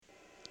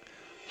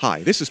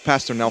Hi, this is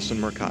Pastor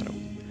Nelson Mercado.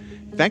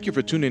 Thank you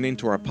for tuning in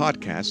to our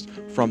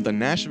podcast from the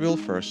Nashville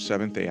First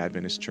Seventh-day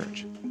Adventist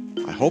Church.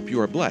 I hope you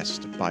are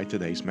blessed by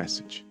today's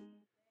message.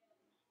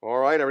 All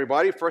right,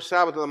 everybody. First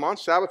Sabbath of the month,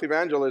 Sabbath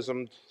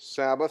Evangelism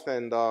Sabbath,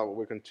 and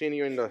we're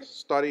continuing the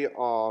study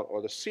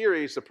or the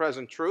series, The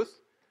Present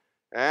Truth,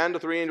 and the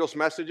Three Angels'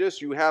 Messages.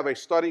 You have a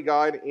study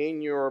guide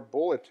in your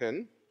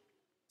bulletin,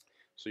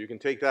 so you can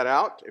take that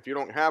out. If you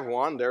don't have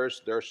one, there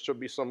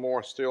should be some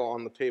more still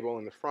on the table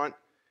in the front.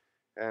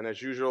 And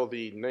as usual,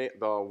 the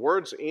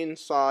words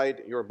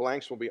inside your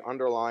blanks will be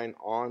underlined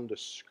on the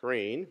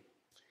screen.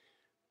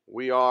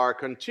 We are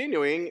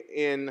continuing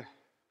in...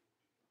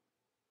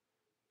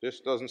 This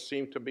doesn't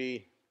seem to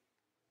be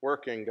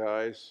working,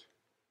 guys,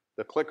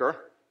 the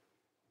clicker.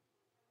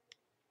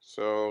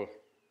 So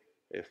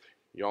if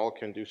y'all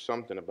can do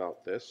something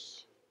about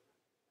this.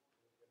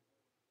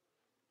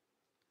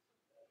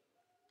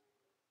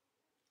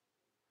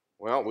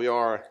 Well, we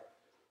are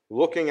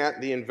looking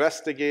at the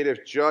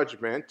investigative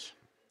judgment,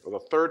 or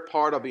the third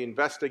part of the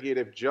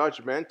investigative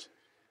judgment.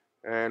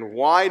 And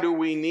why do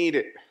we need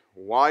it?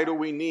 Why do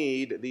we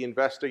need the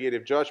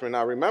investigative judgment?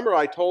 Now, remember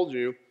I told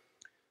you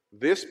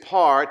this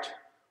part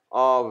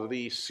of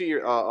the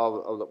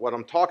of what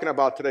I'm talking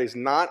about today is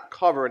not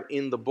covered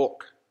in the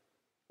book.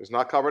 It's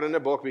not covered in the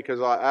book because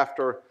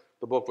after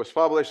the book was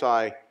published,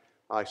 I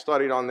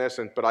studied on this,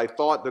 but I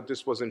thought that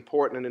this was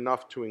important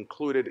enough to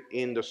include it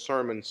in the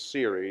sermon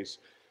series.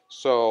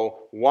 So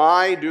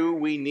why do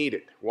we need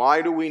it?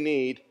 Why do we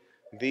need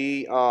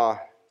the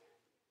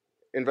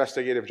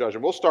investigative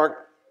judgment? We'll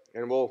start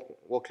and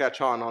we'll catch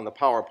on the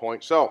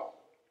PowerPoint. So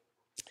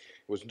it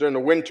was during the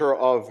winter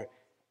of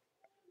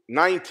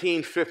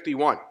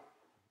 1951.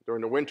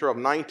 During the winter of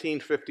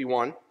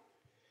 1951,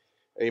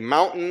 a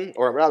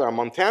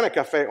Montana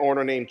Cafe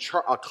owner named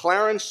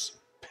Clarence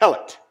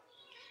Pellet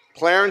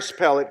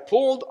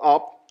pulled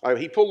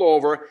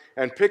over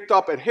and picked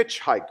up a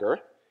hitchhiker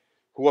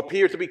who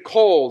appeared to be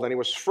cold, and he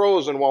was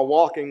frozen while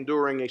walking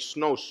during a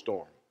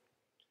snowstorm.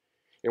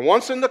 And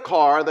once in the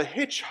car, the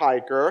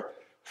hitchhiker,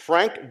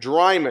 Frank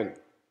Dryman,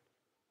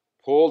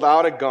 pulled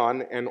out a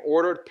gun and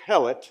ordered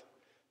Pellet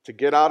to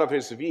get out of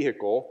his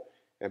vehicle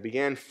and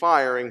began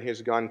firing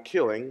his gun,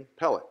 killing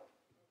Pellet.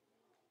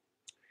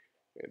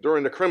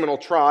 During the criminal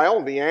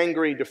trial, the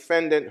angry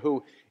defendant,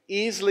 who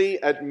easily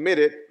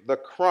admitted the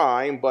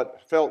crime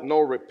but felt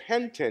no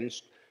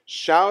repentance,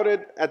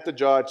 shouted at the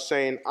judge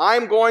saying,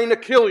 "I'm going to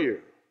kill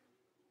you."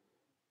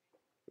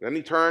 Then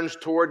he turns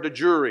toward the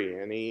jury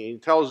and he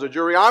tells the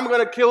jury, "I'm going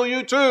to kill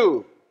you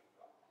too."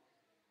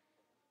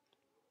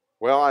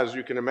 Well, as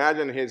you can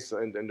imagine,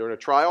 during the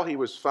trial, he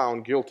was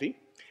found guilty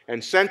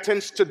and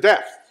sentenced to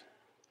death.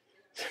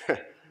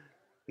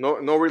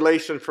 no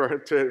relation for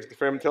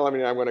him telling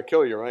me I'm going to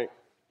kill you, right?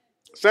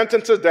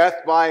 Sentenced to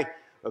death by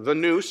the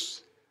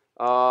noose.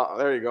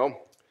 There you go.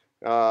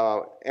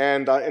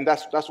 And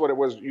that's what it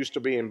was used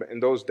to be in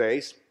those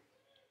days.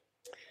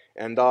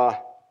 And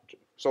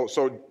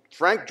so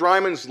Frank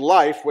Dryman's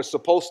life was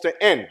supposed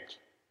to end.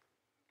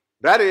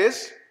 That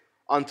is,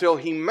 until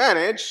he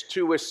managed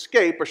to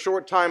escape a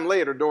short time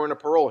later during a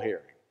parole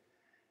hearing.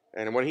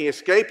 And when he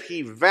escaped,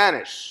 he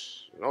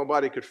vanished.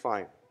 Nobody could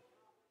find him.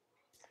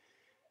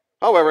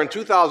 However, in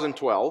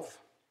 2012,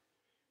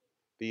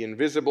 the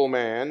Invisible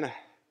Man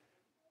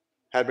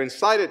had been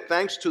sighted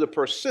thanks to the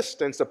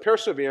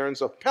perseverance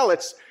of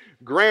Pellet's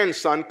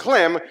grandson,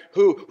 Clem,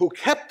 who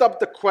kept up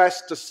the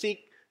quest to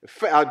seek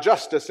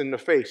justice in the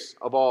face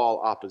of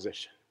all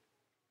opposition.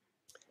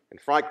 And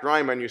Frank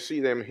Dryman, you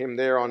see him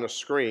there on the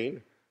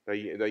screen,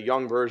 the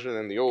young version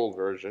and the old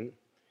version,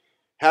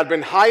 had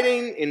been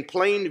hiding in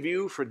plain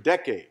view for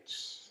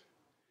decades.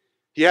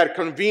 He had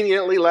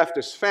conveniently left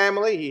his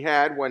family he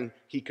had when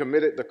he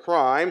committed the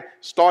crime,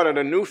 started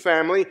a new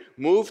family,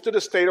 moved to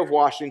the state of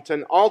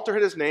Washington,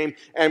 altered his name,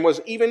 and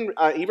was even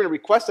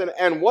requested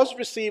and was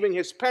receiving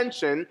his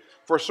pension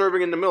for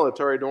serving in the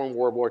military during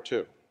World War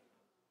II.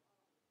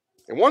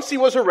 And once he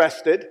was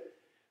arrested,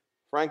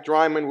 Frank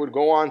Dryman would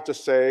go on to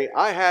say,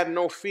 "I had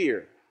no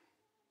fear.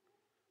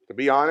 To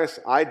be honest,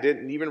 I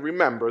didn't even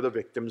remember the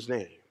victim's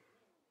name."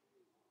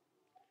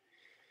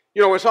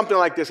 You know, when something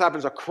like this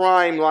happens, a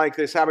crime like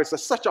this happens,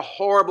 it's such a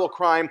horrible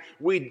crime,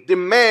 we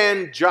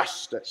demand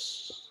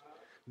justice.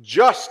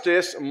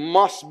 Justice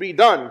must be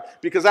done,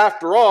 because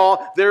after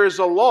all, there is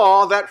a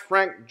law that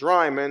Frank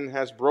Dryman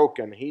has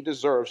broken. He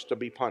deserves to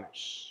be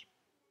punished.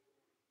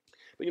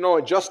 But you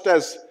know, just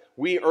as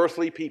we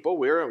earthly people,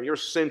 we're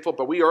sinful,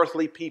 but we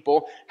earthly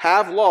people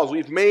have laws.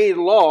 We've made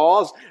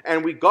laws,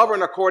 and we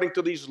govern according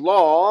to these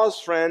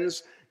laws,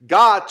 friends.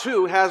 God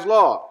too has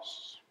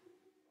laws.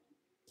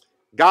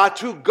 God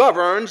too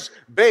governs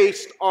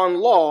based on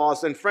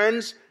laws. And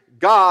friends,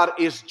 God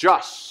is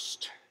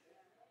just.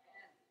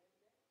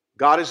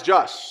 God is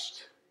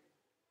just.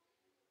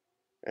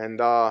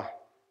 And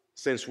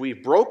since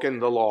we've broken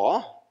the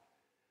law,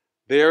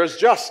 there is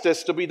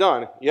justice to be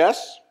done.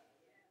 Yes?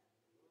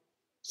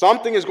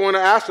 Something is going to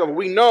ask of us.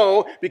 We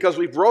know because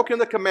we've broken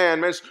the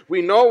commandments.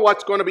 We know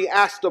what's going to be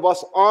asked of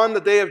us on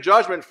the day of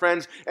judgment,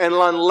 friends. And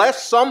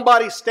unless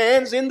somebody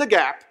stands in the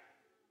gap,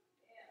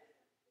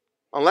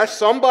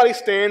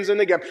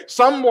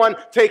 someone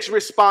takes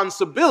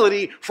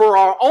responsibility for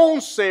our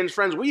own sins,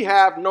 friends, we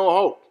have no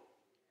hope.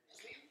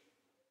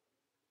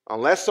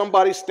 Unless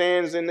somebody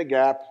stands in the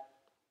gap,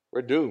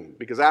 we're doomed.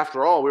 Because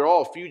after all, we're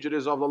all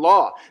fugitives of the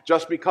law.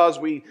 Just because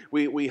we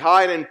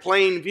hide in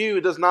plain view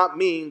does not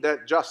mean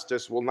that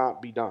justice will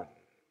not be done.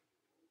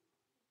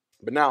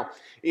 But now,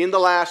 in the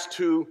last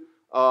two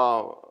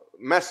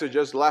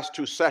messages, last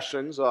two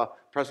sessions,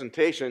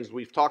 presentations,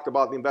 we've talked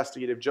about the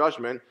investigative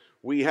judgment.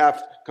 We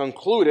have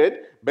concluded,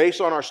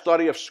 based on our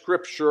study of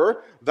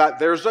Scripture, that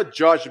there's a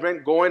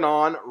judgment going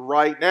on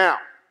right now.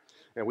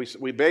 And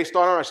we based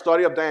on our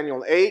study of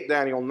Daniel 8,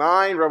 Daniel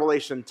 9,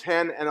 Revelation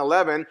 10, and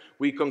 11,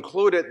 we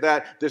concluded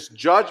that this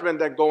judgment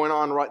that's going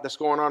on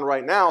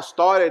right now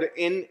started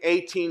in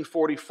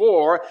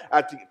 1844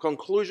 at the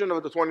conclusion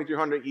of the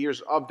 2300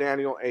 years of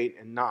Daniel 8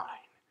 and 9.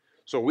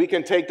 So we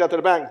can take that to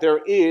the bank. There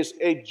is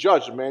a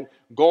judgment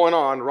going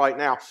on right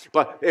now.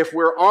 But if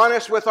we're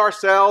honest with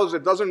ourselves,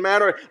 it doesn't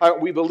matter.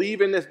 We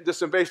believe in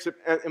this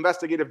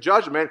investigative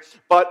judgment,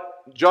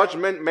 but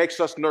judgment makes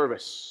us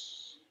nervous.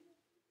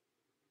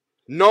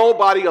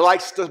 Nobody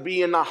likes to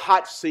be in the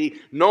hot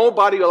seat.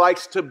 Nobody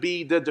likes to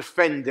be the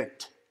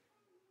defendant.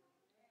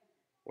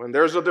 When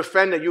there's a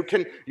defendant,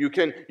 you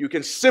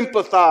can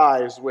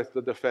sympathize with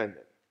the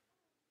defendant.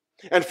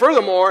 And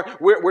furthermore,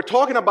 we're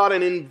talking about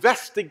an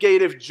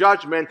investigative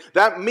judgment.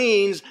 That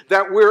means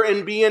that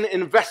we're being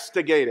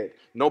investigated.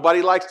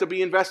 Nobody likes to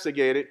be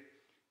investigated.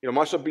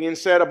 Much of being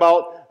said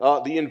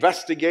about the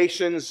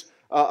investigations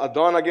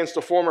done against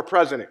the former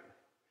president.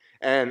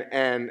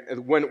 And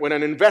when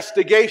an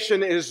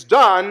investigation is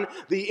done,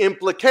 the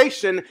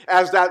implication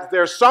is that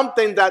there's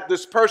something that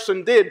this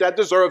person did that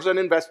deserves an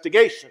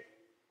investigation.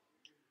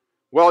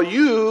 Well,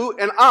 you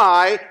and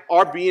I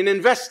are being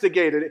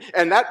investigated,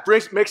 and that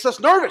makes us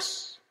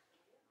nervous.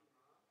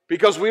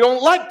 Because we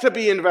don't like to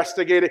be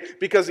investigated,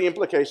 because the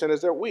implication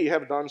is that we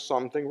have done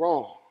something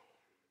wrong.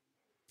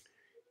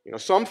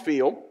 Some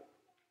feel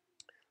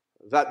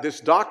that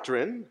this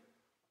doctrine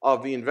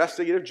of the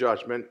investigative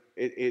judgment,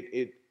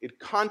 it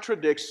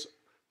contradicts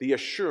the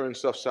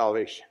assurance of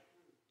salvation.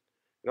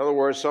 In other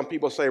words, some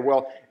people say,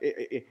 well,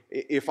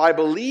 if I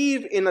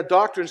believe in a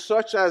doctrine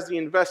such as the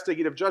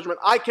investigative judgment,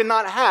 I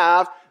cannot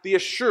have the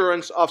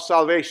assurance of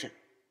salvation.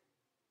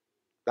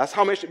 That's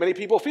how many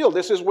people feel.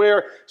 This is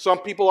where some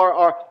people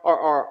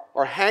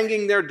are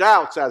hanging their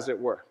doubts, as it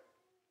were.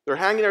 They're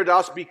hanging their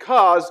doubts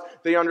because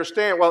they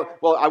understand,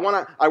 well, I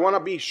want to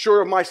be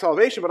sure of my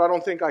salvation, but I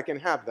don't think I can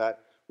have that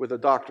with the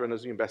doctrine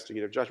as the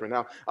investigative judgment.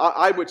 Now,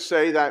 I would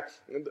say that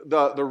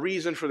the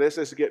reason for this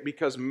is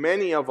because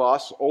many of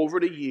us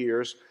over the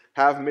years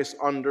have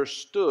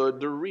misunderstood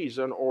the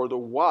reason or the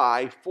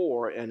why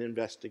for an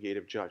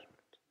investigative judgment.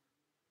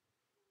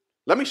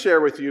 Let me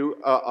share with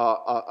you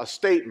a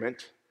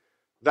statement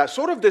that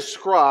sort of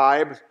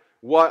describes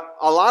what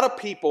a lot of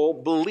people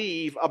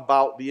believe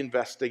about the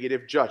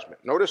investigative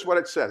judgment. Notice what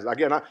it says.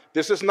 Again,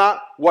 this is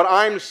not what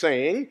I'm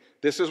saying.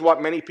 This is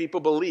what many people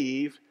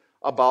believe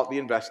about the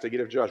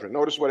investigative judgment.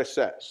 Notice what it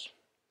says.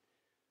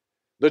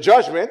 The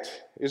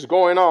judgment is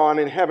going on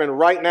in heaven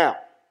right now,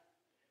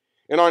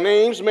 and our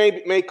names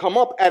may come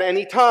up at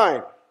any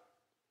time.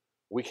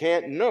 We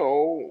can't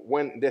know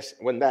when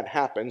that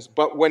happens,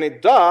 but when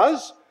it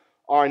does,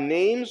 our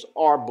names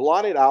are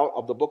blotted out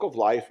of the book of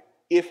life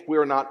if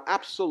we're not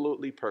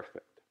absolutely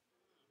perfect.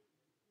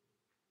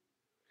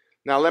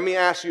 Now, let me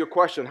ask you a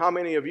question. How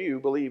many of you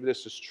believe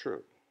this is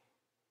true?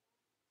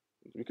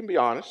 You can be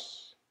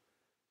honest.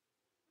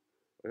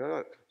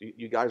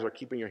 You guys are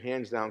keeping your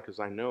hands down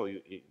because I know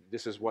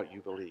this is what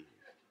you believe.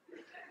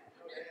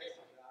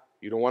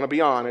 You don't want to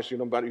be honest. You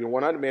don't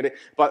want to admit it.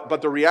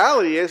 But the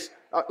reality is,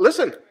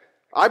 listen,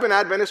 I've been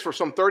Adventist for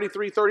some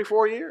 33,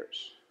 34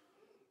 years.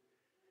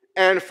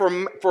 And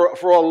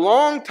for a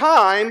long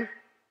time,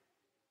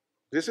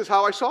 this is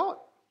how I saw it.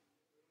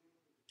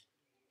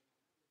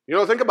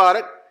 Think about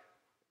it.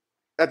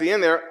 At the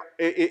end there,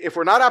 if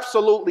we're not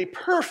absolutely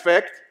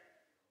perfect,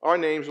 our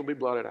names will be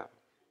blotted out.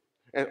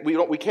 And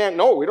we can't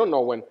know. We don't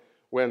know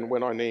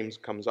when our names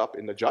comes up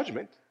in the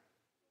judgment.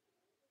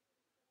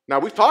 Now,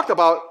 we've talked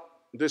about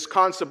this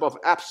concept of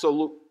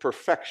absolute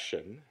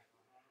perfection.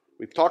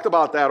 We've talked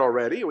about that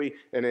already.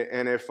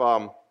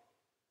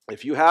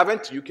 If you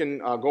haven't, you can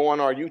go on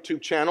our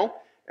YouTube channel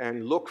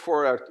and look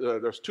for,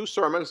 there's two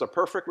sermons, A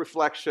Perfect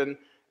Reflection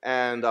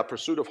and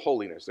Pursuit of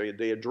Holiness.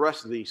 They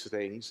address these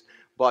things.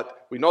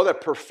 But we know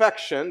that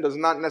perfection does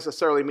not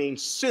necessarily mean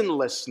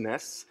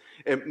sinlessness.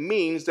 It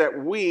means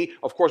that we,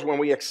 of course, when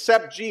we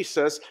accept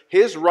Jesus,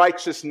 His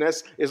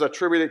righteousness is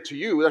attributed to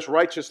you. That's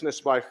righteousness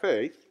by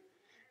faith.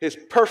 His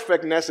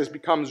perfectness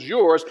becomes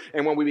yours.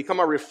 And when we become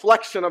a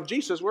reflection of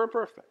Jesus, we're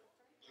perfect.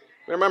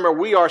 Remember,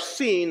 we are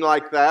seen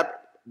like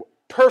that,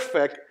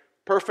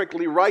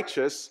 perfectly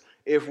righteous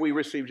if we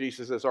receive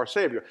Jesus as our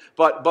Savior.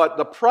 But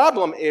the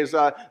problem is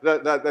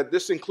that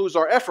this includes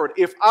our effort.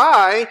 If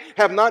I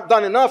have not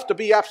done enough to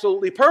be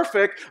absolutely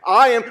perfect,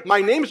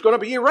 my name is going to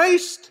be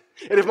erased.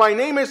 And if my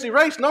name is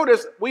erased,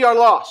 notice, we are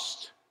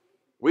lost.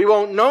 We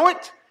won't know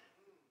it,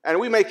 and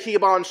we may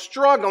keep on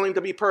struggling to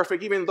be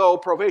perfect even though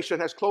probation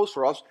has closed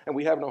for us and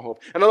we have no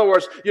hope. In other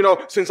words,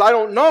 since I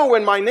don't know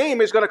when my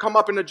name is going to come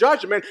up in the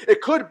judgment,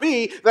 it could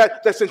be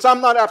that since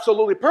I'm not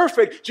absolutely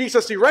perfect,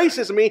 Jesus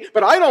erases me,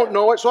 but I don't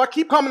know it, so I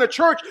keep coming to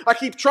church, I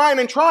keep trying,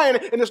 and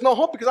there's no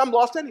hope because I'm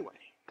lost anyway.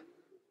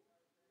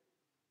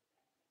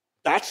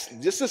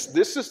 This is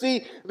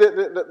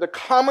the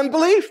common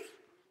belief.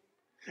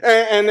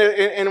 And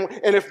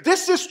if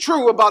this is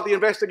true about the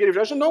investigative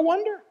judgment, no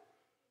wonder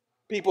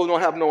people don't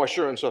have no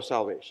assurance of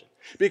salvation,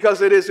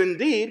 because it is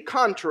indeed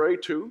contrary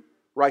to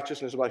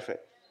righteousness by faith.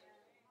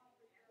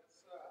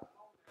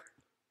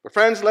 But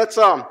friends, let's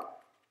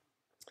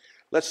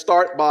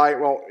start by,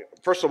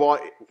 first of all,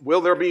 will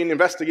there be an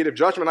investigative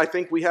judgment? I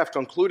think we have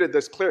concluded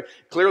this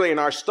clearly in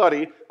our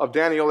study of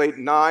Daniel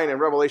 8:9 and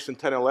Revelation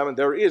 10:11.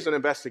 There is an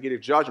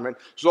investigative judgment.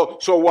 So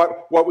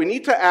what we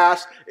need to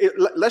ask,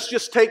 let's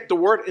just take the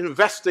word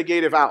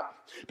investigative out,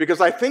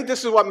 because I think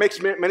this is what makes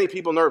many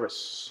people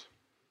nervous.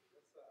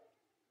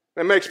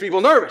 It makes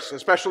people nervous,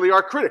 especially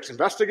our critics.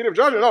 Investigative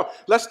judgment. No,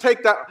 let's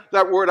take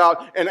that word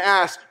out and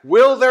ask,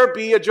 will there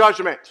be a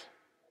judgment?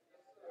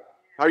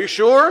 Are you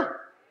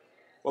sure?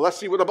 Well, let's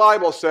see what the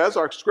Bible says.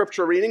 Our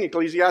scripture reading,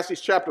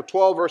 Ecclesiastes chapter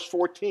 12, verse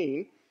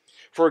 14.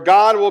 For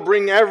God will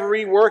bring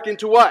every work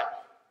into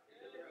what?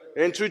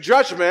 Into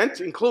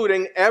judgment,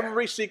 including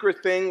every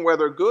secret thing,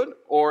 whether good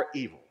or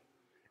evil.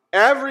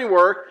 Every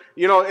work,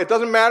 it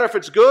doesn't matter if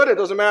it's good, it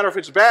doesn't matter if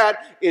it's bad,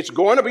 it's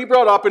going to be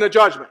brought up in a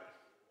judgment.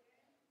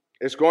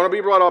 It's going to be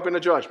brought up in the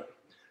judgment.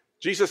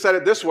 Jesus said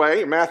it this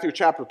way in Matthew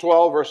chapter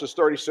 12, verses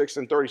 36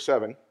 and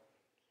 37.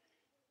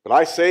 But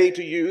I say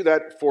to you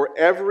that for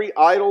every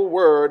idle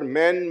word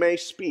men may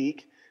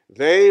speak,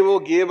 they will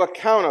give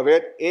account of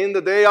it in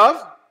the day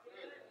of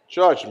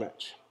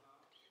judgment.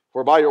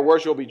 For by your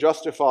words you'll be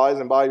justified,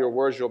 and by your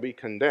words you'll be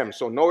condemned.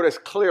 So notice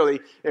clearly,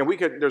 and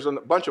there's a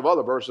bunch of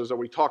other verses that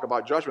we talk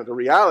about judgment. The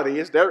reality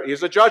is there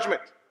is a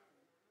judgment.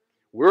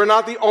 We're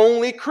not the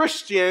only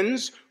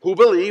Christians who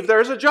believe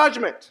there's a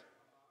judgment.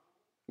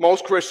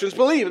 Most Christians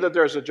believe that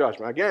there's a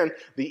judgment. Again,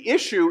 the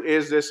issue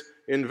is this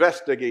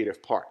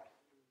investigative part.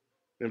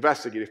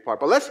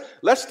 But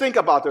let's think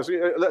about this.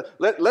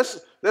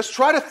 Let's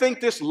try to think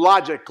this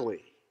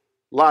logically.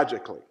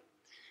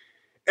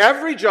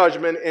 Every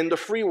judgment in the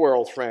free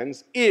world,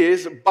 friends,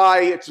 is by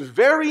its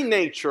very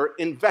nature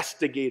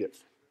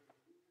investigative.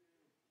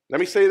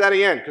 Let me say that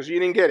again, because you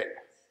didn't get it.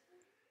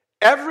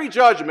 Every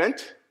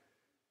judgment,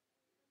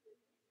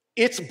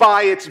 it's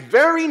by its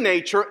very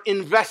nature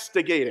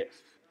investigative.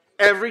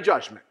 Every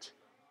judgment.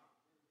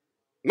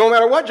 No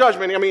matter what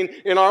judgment,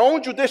 in our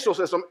own judicial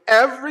system,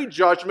 every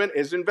judgment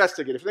is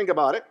investigative. Think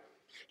about it.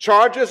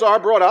 Charges are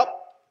brought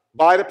up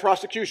by the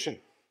prosecution.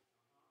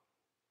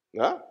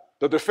 Yeah?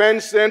 The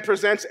defense then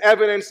presents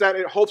evidence that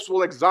it hopes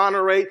will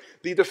exonerate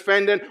the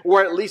defendant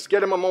or at least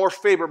get him a more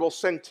favorable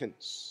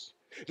sentence.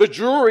 The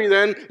jury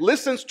then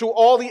listens to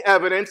all the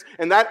evidence,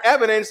 and that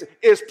evidence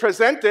is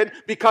presented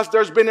because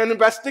there's been an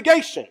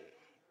investigation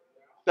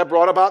that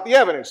brought about the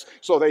evidence.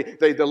 So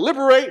they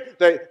deliberate,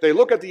 they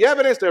look at the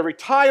evidence, they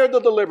retire to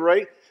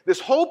deliberate. This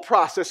whole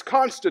process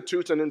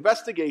constitutes an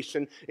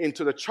investigation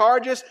into the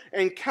charges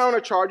and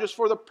countercharges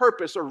for the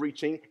purpose of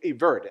reaching a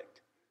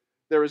verdict.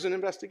 There is an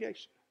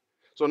investigation.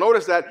 So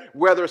notice that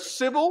whether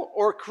civil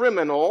or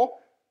criminal,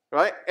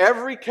 right,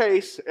 every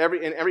case,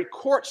 in every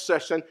court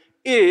session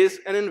is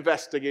an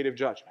investigative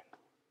judgment.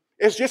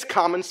 It's just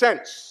common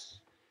sense.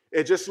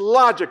 It's just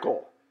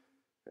logical.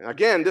 And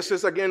again, this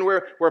is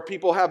where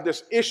people have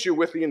this issue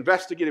with the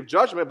investigative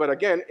judgment. But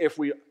again, if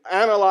we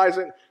analyze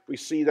it, we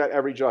see that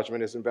every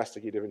judgment is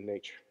investigative in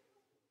nature.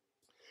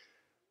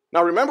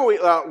 Now remember,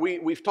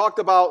 we've talked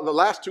about the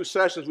last two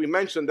sessions, we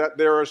mentioned that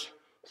there's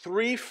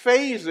 3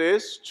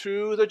 phases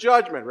to the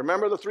judgment.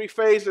 Remember the 3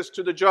 phases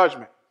to the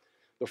judgment.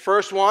 The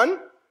first one,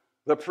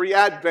 the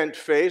pre-advent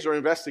phase or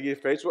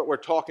investigative phase, what we're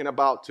talking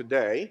about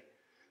today.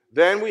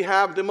 Then we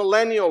have the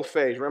millennial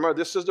phase. Remember,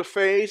 this is the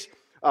phase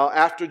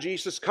after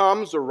Jesus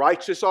comes. The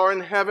righteous are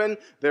in heaven.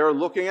 They're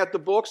looking at the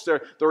books.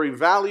 They're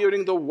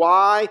evaluating the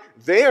why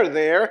they're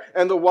there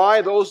and the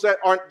why those that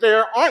aren't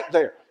there aren't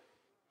there.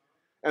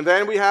 And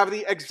then we have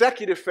the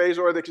executive phase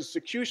or the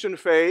execution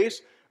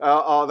phase,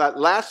 that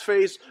last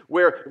phase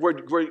where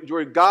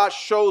God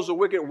shows the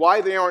wicked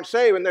why they aren't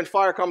saved, and then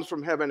fire comes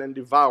from heaven and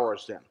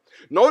devours them.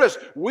 Notice,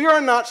 we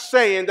are not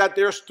saying that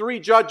there's 3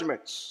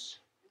 judgments.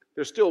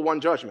 There's still one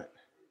judgment.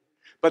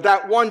 But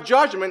that one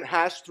judgment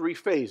has 3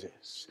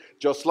 phases,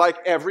 just like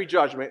every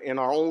judgment in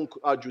our own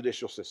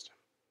judicial system.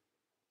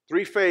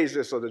 3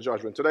 phases of the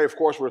judgment. Today, of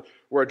course,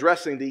 we're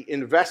addressing the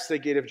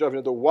investigative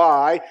judgment, the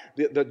why,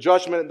 the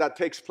judgment that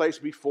takes place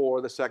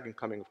before the second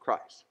coming of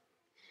Christ.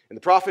 And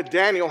the prophet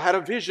Daniel had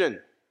a vision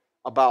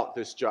about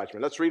this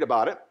judgment. Let's read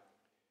about it.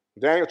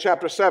 Daniel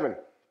chapter 7,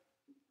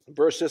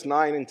 verses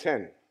 9 and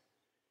 10.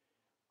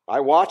 I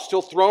watched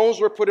till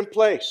thrones were put in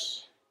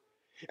place,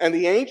 and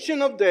the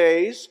Ancient of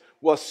Days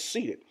was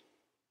seated.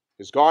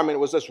 His garment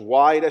was as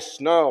white as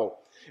snow,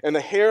 and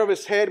the hair of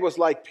his head was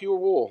like pure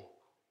wool.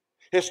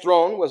 His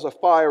throne was a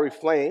fiery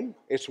flame,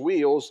 its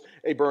wheels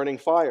a burning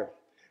fire.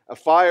 A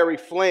fiery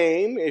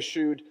flame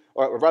issued,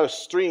 or rather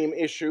stream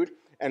issued,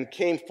 and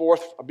came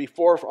forth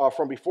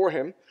from before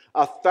him.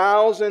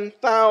 1,000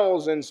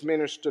 thousands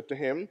ministered to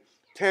him.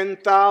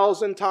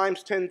 10,000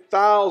 times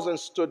 10,000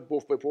 stood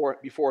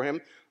before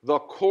him. The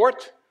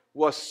court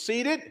was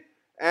seated,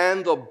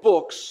 and the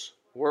books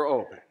were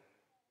open.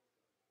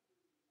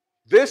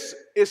 This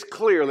is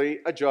clearly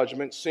a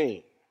judgment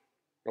scene,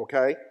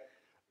 okay?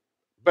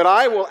 But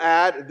I will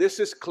add, this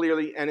is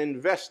clearly an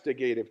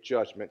investigative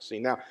judgment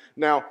scene.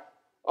 Now,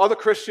 other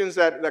Christians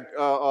that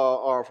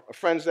are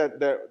friends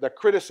that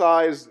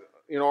criticize,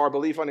 our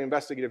belief on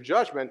investigative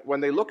judgment,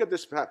 when they look at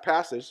this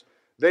passage,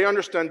 they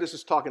understand this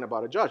is talking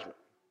about a judgment.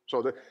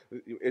 So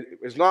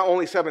it's not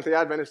only Seventh-day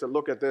Adventists that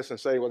look at this and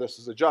say, well, this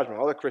is a judgment.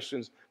 Other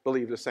Christians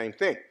believe the same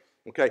thing.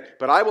 Okay,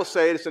 but I will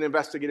say it's an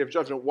investigative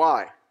judgment.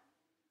 Why?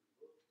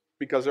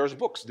 Because there's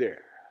books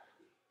there.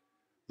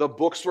 The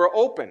books were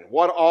open.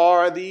 What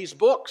are these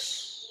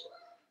books?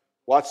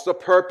 What's the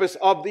purpose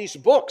of these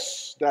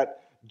books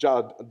that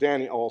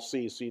Daniel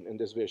sees in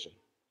this vision?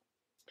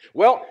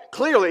 Well,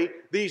 clearly,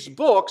 these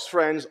books,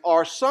 friends,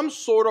 are some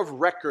sort of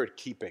record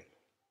keeping.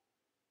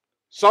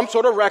 Some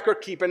sort of record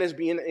keeping is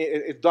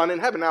done in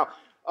heaven. Now,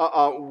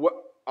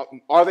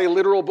 are they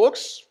literal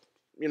books?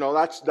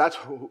 That's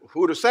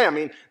who to say. I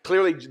mean,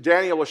 clearly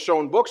Daniel was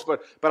shown books,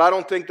 but I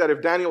don't think that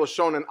if Daniel was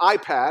shown an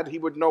iPad, he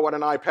would know what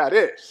an iPad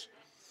is.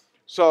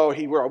 So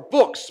he wrote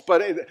books,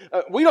 but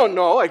we don't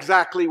know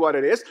exactly what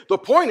it is. The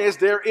point is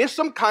there is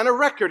some kind of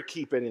record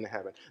keeping in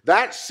heaven.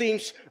 That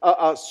seems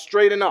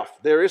straight enough.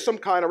 There is some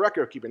kind of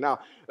record keeping. Now,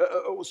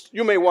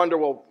 you may wonder,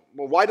 well,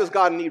 why does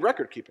God need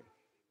record keeping?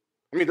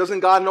 I mean, doesn't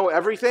God know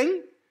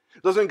everything?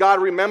 Doesn't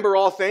God remember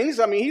all things?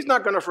 I mean, he's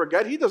not going to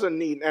forget. He doesn't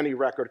need any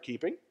record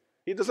keeping.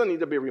 He doesn't need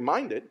to be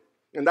reminded.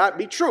 And that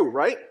be true,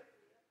 right?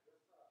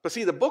 But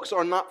see, the books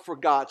are not for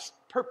God's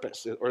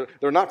purpose, or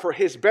they're not for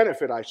his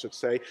benefit, I should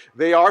say.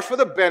 They are for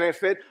the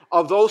benefit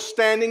of those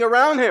standing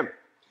around him.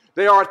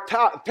 They are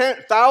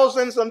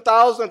thousands and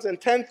thousands and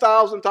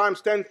 10,000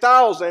 times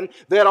 10,000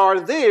 that are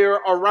there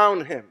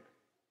around him.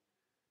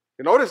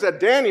 You notice that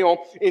Daniel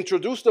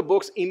introduced the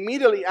books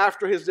immediately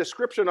after his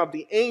description of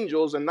the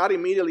angels and not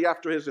immediately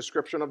after his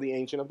description of the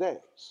Ancient of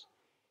Days.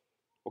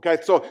 Okay,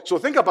 so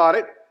think about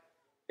it.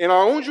 In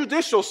our own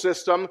judicial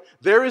system,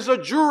 there is a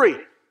jury.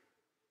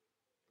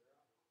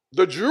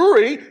 The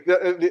jury,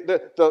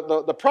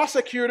 the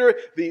prosecutor,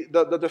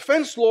 the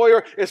defense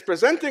lawyer is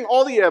presenting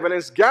all the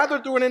evidence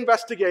gathered through an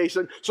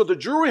investigation, so the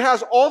jury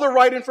has all the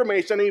right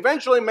information and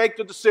eventually make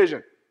the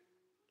decision.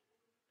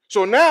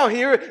 So now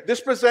here,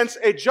 this presents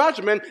a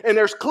judgment, and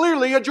there's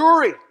clearly a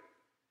jury.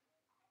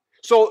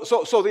 So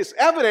this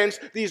evidence,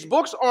 these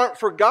books aren't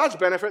for God's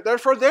benefit, they're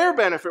for their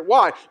benefit.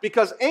 Why?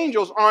 Because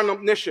angels aren't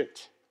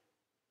omniscient.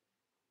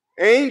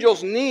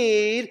 Angels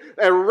need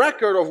a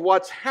record of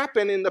what's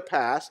happened in the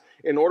past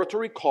in order to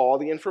recall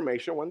the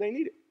information when they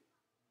need it.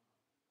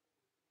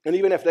 And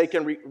even if they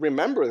can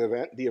remember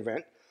the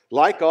event,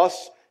 like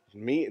us,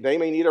 they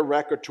may need a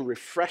record to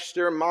refresh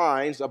their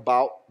minds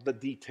about the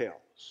details.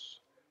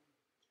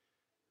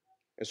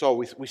 And so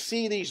we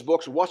see these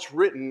books. What's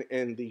written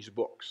in these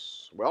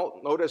books? Well,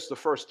 notice the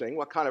first thing.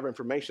 What kind of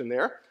information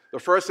there? The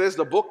first is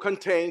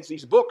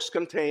these books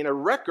contain a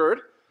record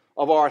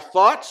of our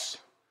thoughts,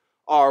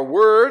 our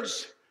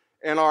words,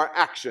 and our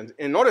actions.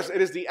 And notice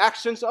it is the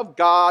actions of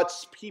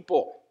God's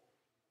people.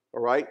 All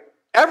right?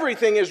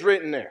 Everything is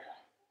written there.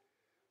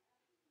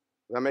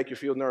 Does that make you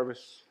feel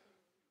nervous?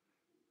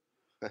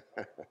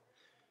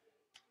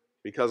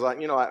 Because, when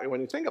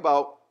you think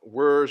about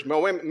words,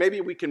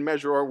 maybe we can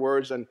measure our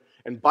words and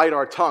bite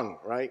our tongue,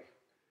 right?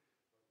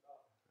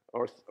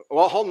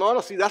 Well, hold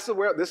on. See, this is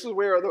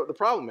where the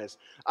problem is.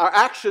 Our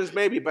actions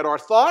maybe, but our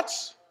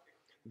thoughts,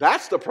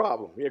 that's the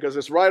problem. Because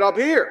it's right up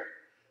here.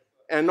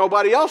 And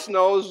nobody else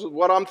knows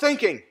what I'm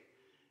thinking.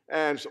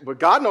 But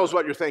God knows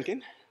what you're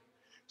thinking.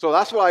 So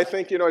that's why I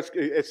think,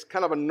 it's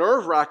kind of a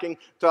nerve-wracking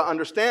to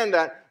understand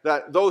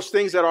that those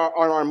things that are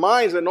on our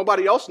minds that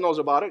nobody else knows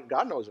about it,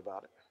 God knows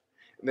about it.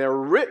 And they're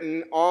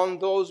written on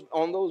those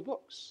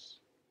books.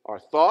 Our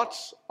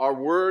thoughts, our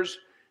words,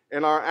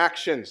 and our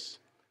actions.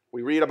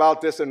 We read about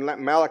this in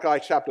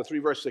Malachi chapter 3,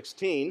 verse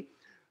 16.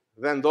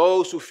 Then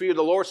those who feared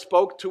the Lord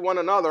spoke to one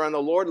another, and the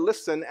Lord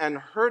listened and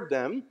heard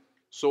them.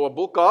 So a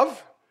book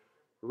of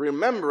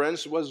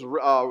remembrance was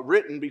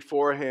written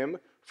before him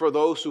for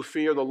those who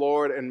fear the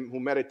Lord and who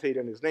meditate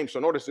in his name. So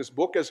notice this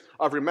book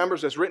of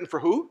remembrance is written for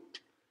who?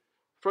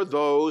 For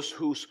those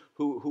who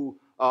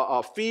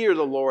fear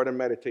the Lord and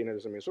meditate in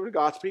his name. So for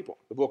God's people,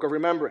 the book of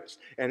remembrance.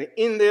 And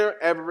in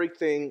there,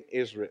 everything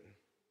is written.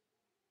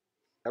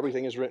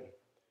 Everything is written.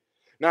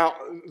 Now,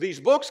 these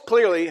books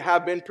clearly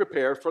have been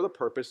prepared for the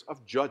purpose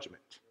of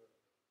judgment.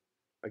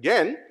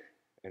 Again,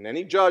 In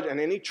any judge and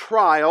any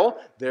trial,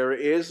 there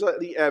is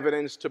the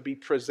evidence to be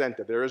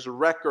presented. There is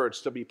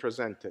records to be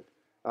presented.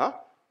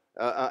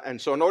 And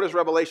so notice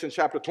Revelation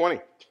chapter 20.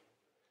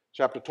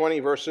 Chapter 20,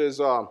 verses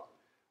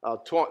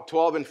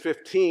 12 and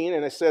 15.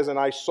 And it says, "And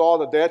I saw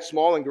the dead,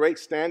 small and great,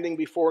 standing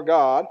before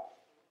God,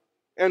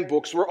 and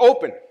books were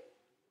opened.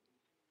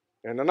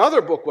 And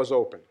another book was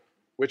opened,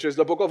 which is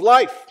the book of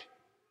life.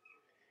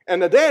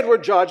 And the dead were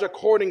judged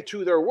according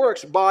to their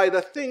works by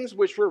the things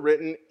which were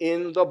written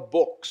in the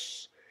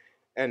books.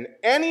 And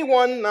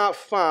anyone not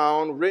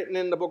found written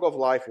in the book of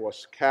life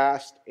was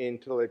cast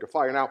into the lake of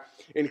fire." Now,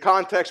 in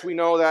context, we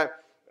know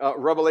that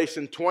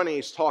Revelation 20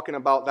 is talking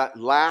about that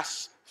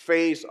last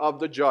phase of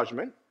the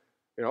judgment,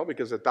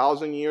 because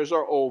 1,000 years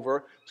are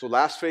over, so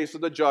last phase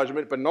of the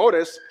judgment. But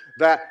notice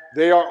that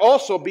they are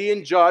also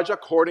being judged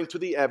according to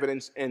the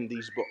evidence in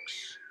these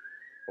books.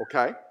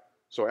 Okay?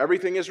 So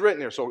everything is written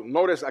here. So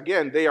notice,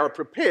 again, they are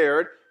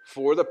prepared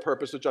for the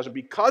purpose of judgment.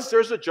 Because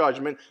there's a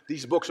judgment,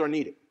 these books are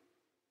needed.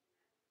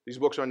 These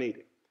books are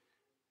needed.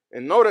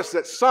 And notice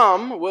that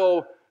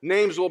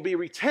names will be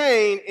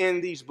retained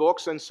in these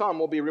books and some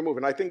will be removed.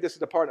 And I think this is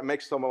the part that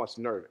makes some of us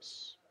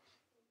nervous.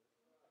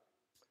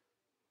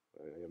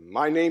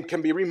 My name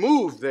can be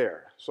removed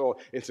there. So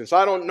since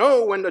I don't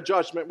know when the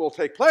judgment will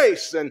take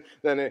place, then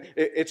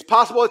it's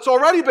possible it's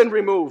already been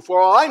removed for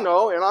all I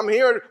know, and I'm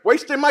here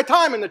wasting my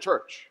time in the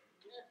church.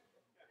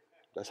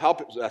 That's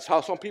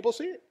how some people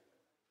see it.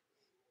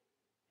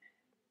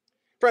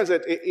 Friends,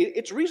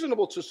 it's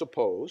reasonable to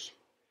suppose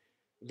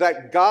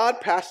that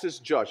God passes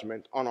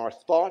judgment on our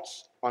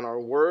thoughts, on our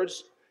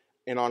words,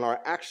 and on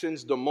our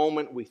actions the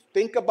moment we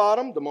think about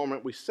them, the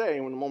moment we say,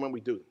 and the moment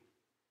we do them.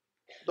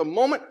 The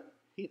moment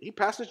he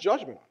passes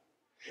judgment on.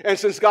 And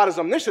since God is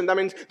omniscient, that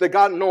means that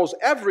God knows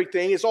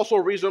everything. It's also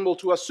reasonable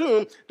to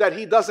assume that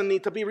he doesn't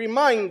need to be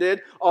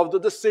reminded of the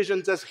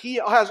decisions that he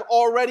has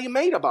already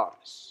made about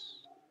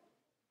us.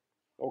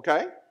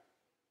 Okay?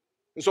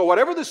 And so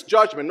whatever this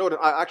judgment, notice,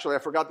 I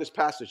forgot this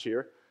passage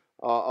here.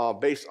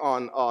 Based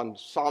on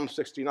Psalm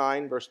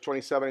 69, verse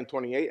 27 and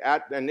 28,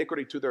 "Add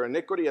iniquity to their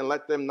iniquity, and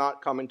let them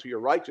not come into your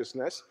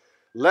righteousness.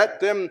 Let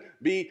them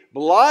be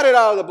blotted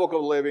out of the book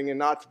of living, and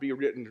not to be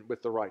written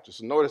with the righteous."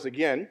 And notice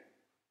again,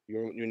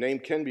 your name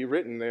can be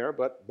written there,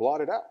 but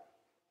blotted out.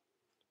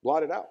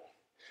 Blotted out.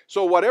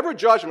 So whatever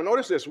judgment,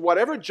 notice this,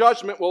 whatever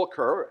judgment will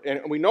occur,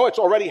 and we know it's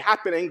already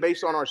happening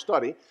based on our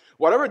study,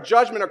 whatever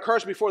judgment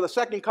occurs before the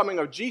second coming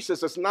of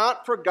Jesus is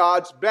not for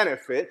God's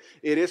benefit.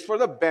 It is for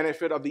the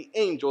benefit of the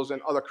angels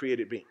and other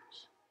created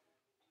beings.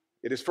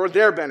 It is for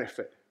their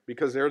benefit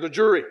because they're the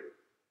jury.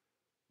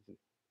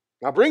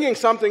 Now, bringing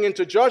something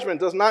into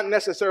judgment does not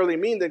necessarily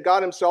mean that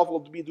God himself will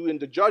be doing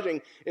the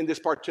judging in this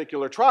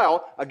particular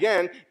trial.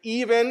 Again,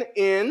 even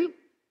in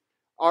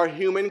our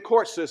human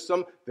court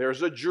system,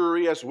 there's a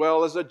jury as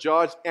well as a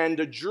judge, and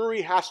the jury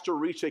has to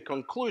reach a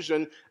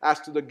conclusion as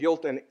to the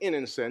guilt and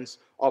innocence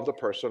of the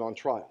person on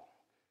trial.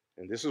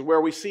 And this is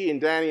where we see in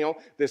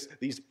Daniel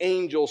these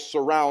angels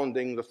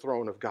surrounding the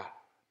throne of God.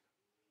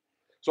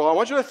 So I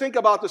want you to think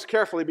about this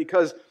carefully,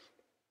 because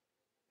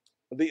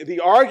the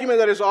argument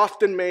that is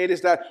often made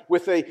is that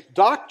with a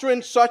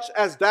doctrine such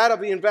as that of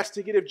the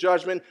investigative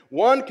judgment,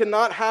 one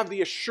cannot have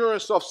the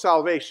assurance of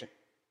salvation.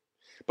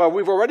 But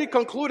we've already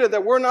concluded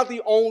that we're not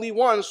the only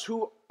ones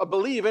who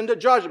believe in the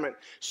judgment.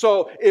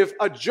 So if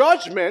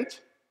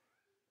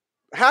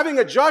having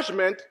a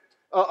judgment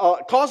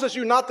causes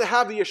you not to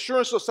have the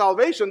assurance of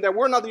salvation, then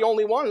we're not the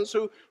only ones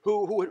who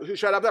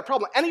should have that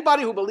problem.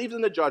 Anybody who believes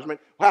in the judgment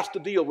has to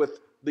deal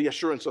with the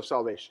assurance of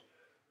salvation.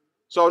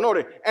 So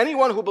notice,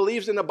 anyone who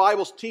believes in the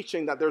Bible's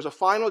teaching that there's a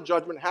final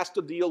judgment has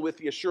to deal with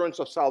the assurance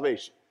of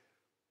salvation.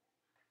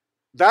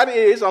 That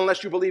is,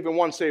 unless you believe in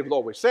once saved,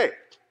 always saved.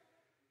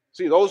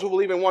 See, those who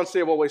believe in once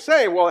saved, always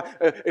saved, well,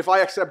 if I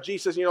accept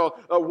Jesus,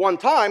 one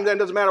time, then it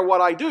doesn't matter what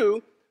I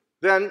do,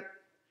 then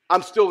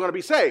I'm still going to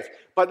be saved.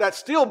 But that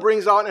still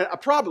brings out a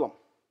problem.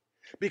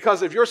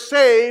 Because if you're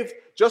saved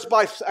just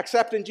by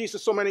accepting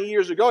Jesus so many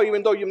years ago,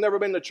 even though you've never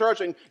been to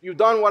church and you've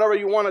done whatever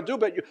you want to do,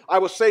 but I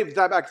was saved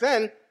back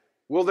then,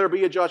 will there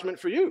be a judgment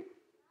for you?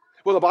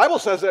 Well, the Bible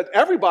says that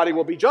everybody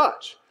will be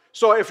judged.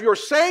 So if you're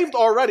saved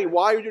already,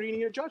 why do you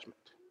need a judgment?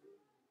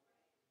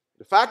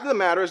 The fact of the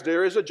matter is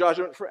there is a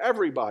judgment for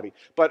everybody.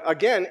 But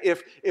again,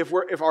 if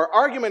our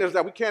argument is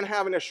that we can't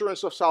have an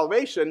assurance of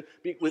salvation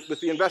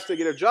with the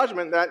investigative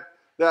judgment,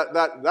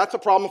 that's a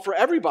problem for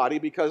everybody,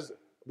 because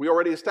we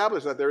already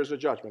established that there is a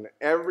judgment.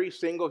 Every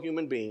single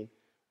human being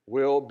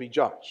will be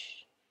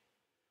judged.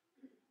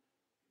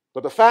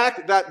 But the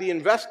fact that the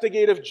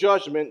investigative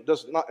judgment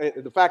does not,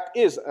 the fact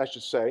is, I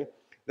should say,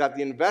 that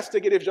the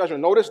investigative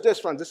judgment, notice this,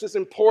 friends, this is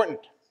important,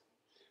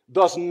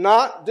 does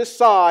not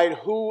decide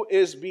who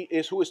is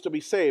to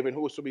be saved and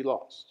who is to be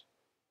lost.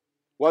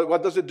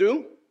 What does it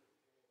do?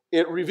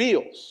 It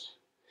reveals.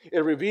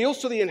 It reveals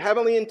to the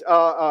heavenly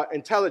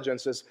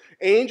intelligences,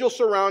 angels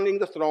surrounding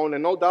the throne,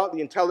 and no doubt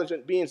the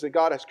intelligent beings that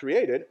God has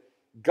created,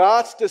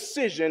 God's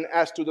decision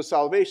as to the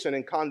salvation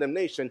and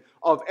condemnation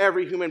of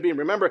every human being.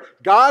 Remember,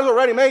 God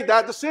already made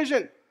that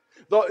decision.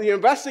 The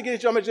investigative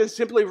judgment just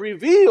simply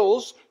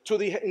reveals to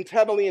the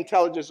heavenly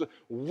intelligence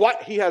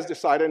what he has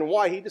decided and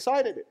why he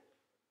decided it.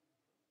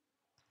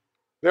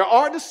 There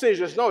are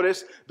decisions,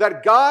 notice,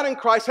 that God and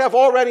Christ have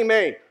already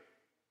made.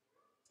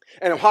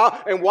 And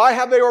why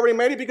have they already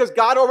made it? Because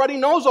God already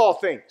knows all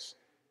things.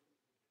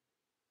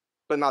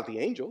 But not the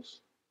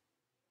angels.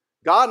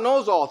 God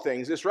knows all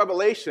things. This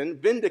revelation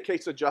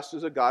vindicates the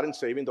justice of God in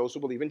saving those who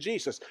believe in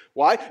Jesus.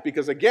 Why?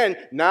 Because again,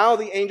 now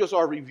the angels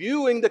are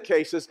reviewing the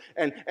cases,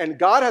 and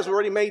God has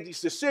already made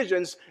these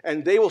decisions,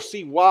 and they will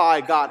see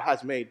why God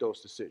has made those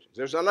decisions.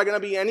 There's not going to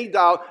be any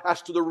doubt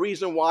as to the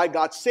reason why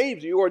God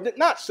saved you or did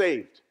not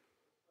saved.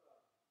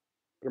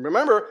 And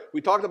remember,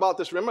 we talked about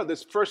this. Remember,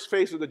 this first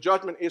phase of the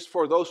judgment is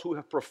for those who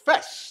have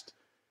professed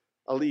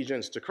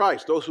allegiance to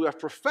Christ, those who have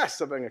professed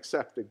having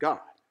accepted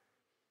God.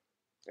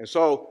 And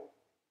so,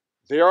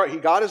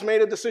 God has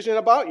made a decision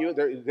about you.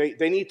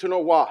 They need to know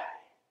why.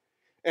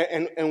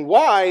 And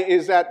why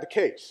is that the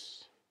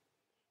case?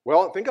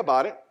 Well, think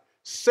about it.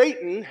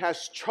 Satan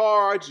has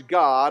charged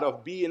God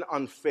of being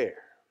unfair,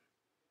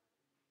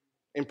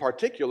 in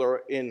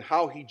particular in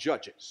how he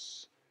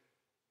judges.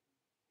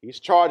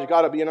 He's charged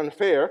God of being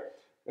unfair,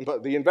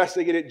 but the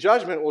investigative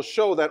judgment will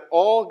show that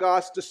all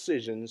God's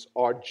decisions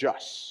are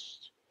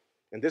just.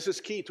 And this is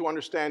key to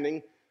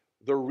understanding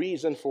the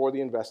reason for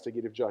the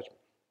investigative judgment.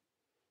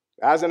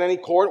 As in any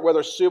court,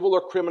 whether civil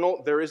or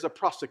criminal, there is a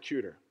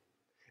prosecutor.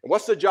 And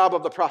what's the job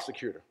of the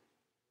prosecutor?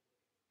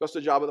 What's the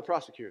job of the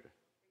prosecutor?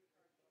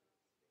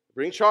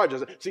 Bring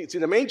charges. See,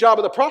 the main job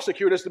of the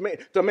prosecutor is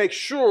to make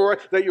sure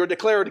that you're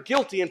declared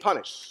guilty and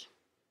punished.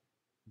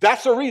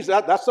 That's the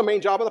reason. That's the main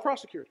job of the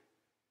prosecutor.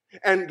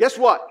 And guess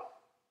what?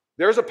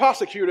 There's a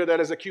prosecutor that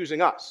is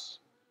accusing us.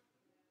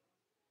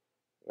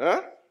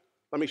 Huh?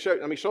 Let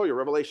me show you.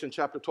 Revelation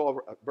chapter 12,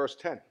 verse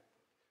 10.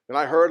 And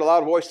I heard a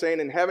loud voice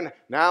saying in heaven,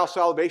 now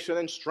salvation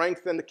and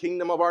strength and the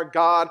kingdom of our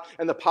God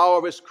and the power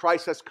of his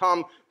Christ has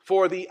come,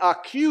 for the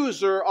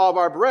accuser of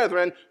our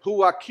brethren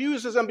who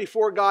accuses them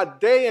before God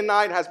day and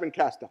night has been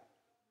cast out.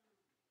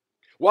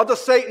 What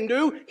does Satan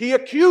do? He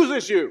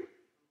accuses you.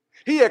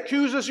 He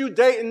accuses you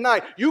day and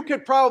night. You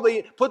could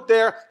probably put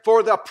there,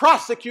 for the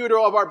prosecutor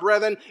of our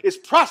brethren is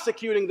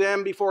prosecuting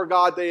them before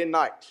God day and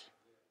night.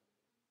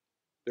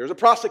 There's a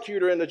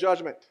prosecutor in the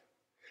judgment.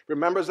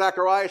 Remember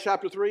Zechariah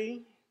chapter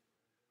 3?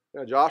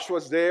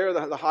 Joshua's there,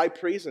 the high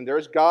priest, and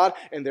there's God,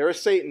 and there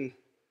is Satan.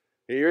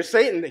 Here's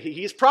Satan.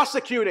 He's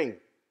prosecuting.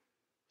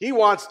 He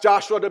wants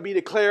Joshua to be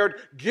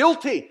declared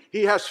guilty.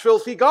 He has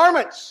filthy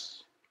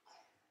garments.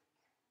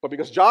 But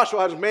because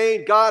Joshua has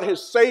made God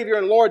his Savior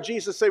and Lord,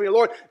 Jesus Savior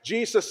Lord,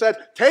 Jesus said,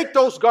 take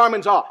those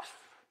garments off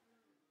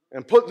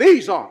and put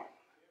these on.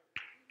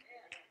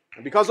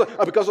 And because of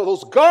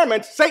those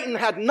garments, Satan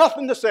had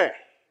nothing to say.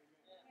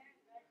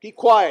 Keep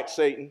quiet,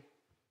 Satan.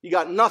 You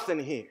got nothing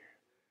here.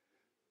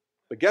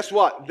 But guess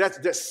what?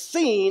 That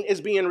scene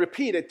is being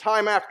repeated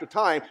time after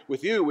time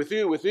with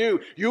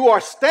you. You are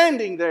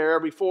standing there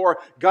before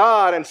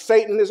God, and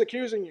Satan is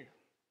accusing you.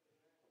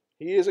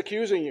 He is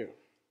accusing you.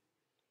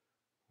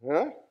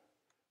 Huh?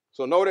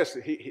 So notice,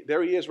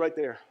 there he is right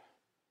there.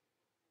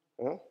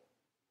 Huh?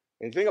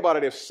 And think about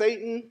it. If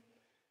Satan,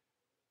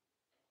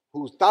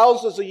 who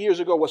thousands of years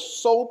ago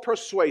was so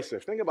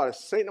persuasive, think about it.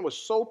 Satan was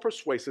so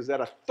persuasive that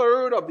a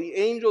third of the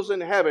angels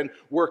in heaven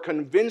were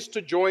convinced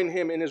to join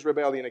him in his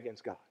rebellion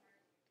against God.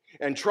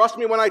 And trust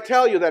me when I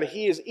tell you that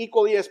he is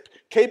equally as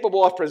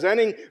capable of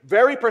presenting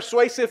very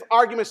persuasive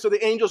arguments to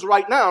the angels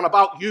right now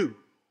about you.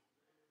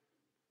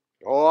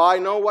 Oh, I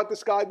know what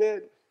this guy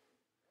did.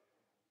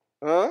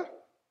 Huh?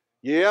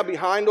 Yeah,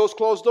 behind those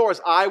closed doors,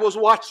 I was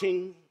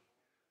watching.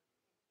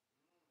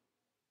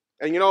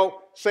 And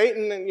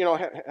Satan,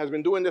 has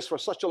been doing this for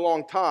such a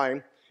long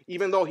time,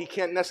 even though he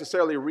can't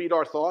necessarily read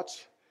our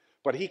thoughts.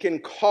 But he can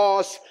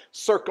cause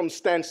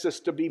circumstances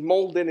to be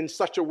molded in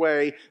such a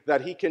way that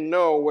he can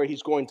know where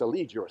he's going to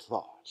lead your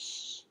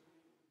thoughts.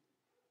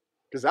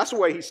 Because that's the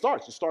way he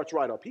starts. He starts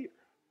right up here.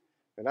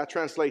 And that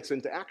translates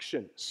into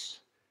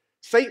actions.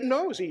 Satan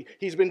knows.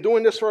 He's been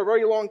doing this for a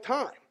very long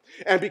time.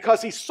 And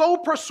because he's so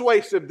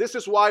persuasive, this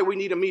is why we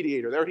need a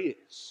mediator. There he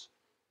is.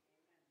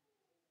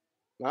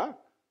 Huh?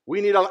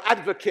 We need an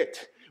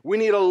advocate. We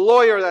need a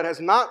lawyer that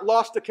has not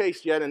lost the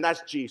case yet, and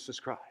that's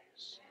Jesus Christ.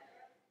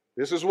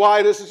 This is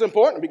why this is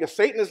important, because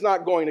Satan is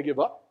not going to give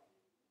up.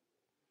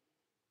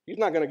 He's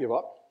not going to give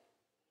up.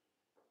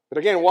 But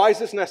again, why is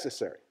this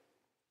necessary?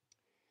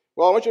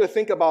 Well, I want you to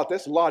think about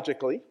this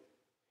logically.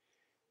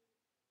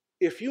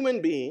 If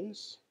human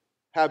beings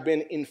have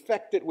been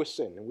infected with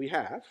sin, and we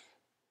have,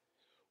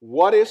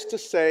 what is to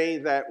say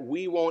that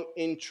we won't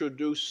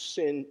introduce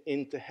sin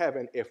into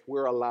heaven if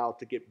we're allowed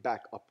to get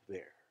back up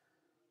there?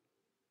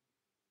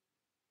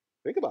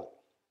 Think about it.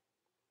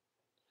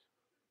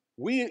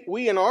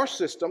 We in our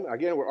system,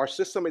 again, our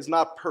system is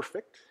not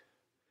perfect.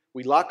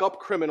 We lock up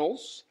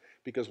criminals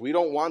because we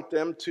don't want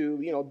them to,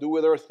 do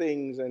other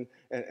things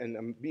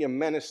and be a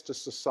menace to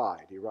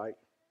society, right?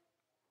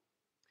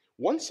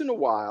 Once in a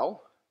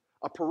while,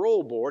 a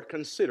parole board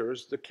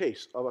considers the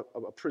case of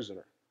a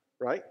prisoner,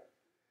 right?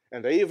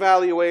 And they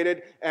evaluate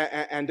it,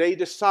 and they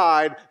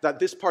decide that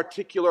this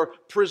particular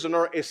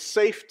prisoner is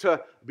safe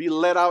to be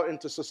let out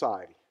into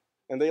society.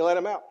 And they let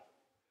him out,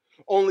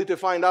 only to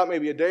find out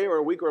maybe a day or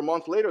a week or a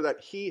month later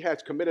that he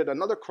has committed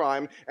another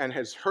crime and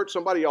has hurt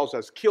somebody else,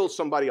 has killed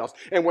somebody else.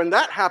 And when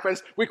that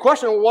happens, we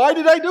question, why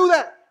did they do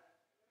that?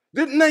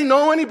 Didn't they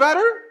know any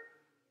better?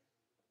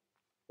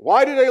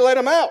 Why did they let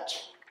him out?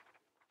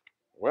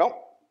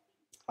 Well,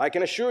 I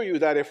can assure you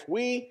that if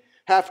we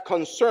have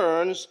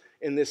concerns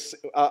in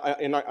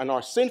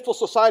our sinful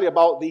society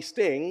about these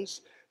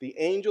things, the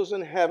angels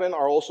in heaven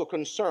are also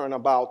concerned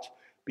about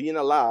being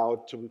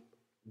allowed to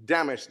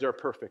damage their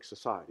perfect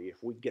society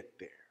if we get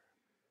there.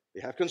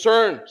 They have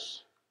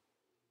concerns.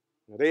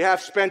 They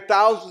have spent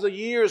thousands of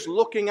years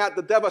looking at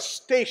the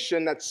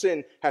devastation that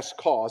sin has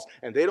caused,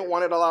 and they don't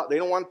want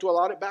to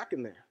allow it back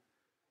in there.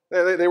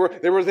 They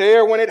were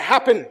there when it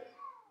happened,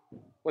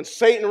 when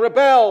Satan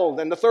rebelled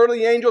and the third of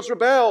the angels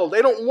rebelled.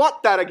 They don't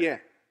want that again.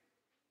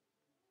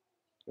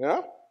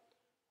 Yeah?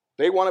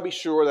 They want to be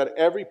sure that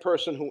every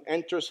person who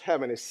enters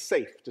heaven is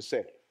safe to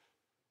save.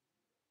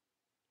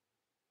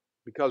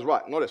 Because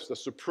what? Notice, the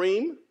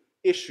supreme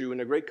issue in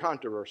the great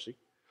controversy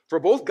for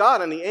both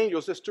God and the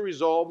angels is to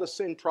resolve the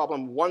sin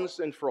problem once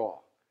and for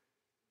all.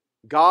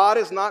 God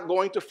is not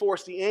going to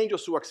force the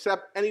angels to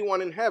accept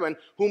anyone in heaven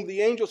whom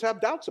the angels have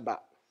doubts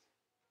about.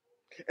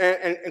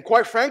 And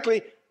quite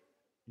frankly,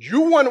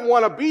 you wouldn't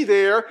want to be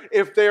there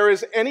if there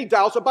is any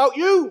doubts about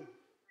you.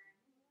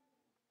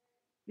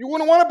 You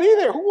wouldn't want to be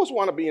there. Who would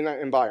want to be in that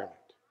environment?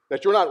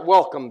 That you're not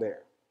welcome there.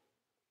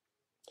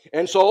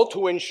 And so,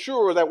 to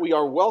ensure that we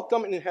are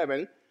welcome in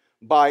heaven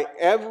by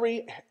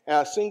every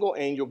single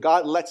angel,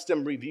 God lets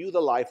them review the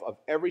life of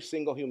every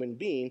single human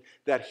being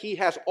that he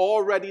has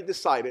already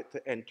decided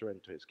to enter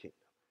into his kingdom.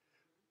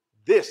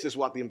 This is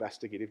what the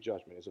investigative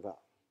judgment is about.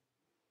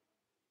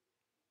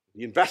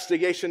 The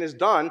investigation is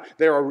done.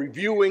 They are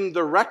reviewing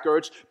the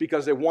records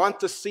because they want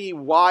to see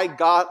why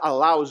God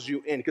allows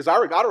you in. Because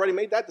God already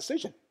made that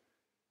decision.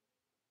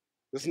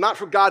 This is not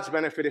for God's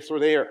benefit, it's for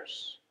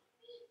theirs.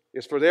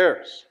 It's for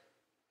theirs.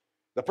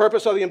 The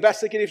purpose of the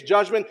investigative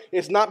judgment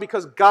is not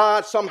because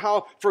God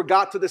somehow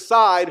forgot to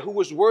decide who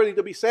was worthy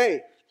to be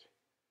saved.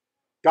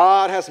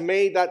 God has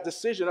made that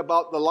decision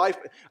about the life,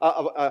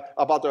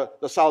 about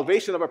the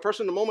salvation of a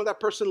person the moment that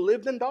person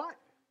lived and died.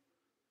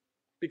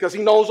 Because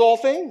he knows all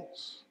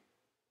things.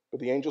 But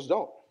the angels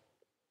don't.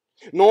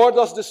 Nor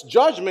does this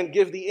judgment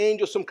give the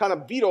angels some kind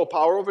of veto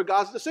power over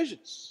God's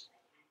decisions.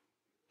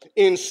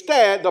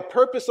 Instead, the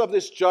purpose of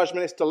this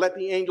judgment is to let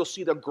the angels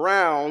see the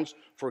grounds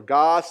for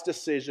God's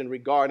decision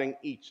regarding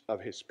each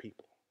of his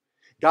people.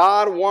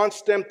 God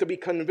wants them to be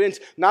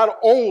convinced not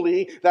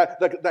only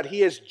that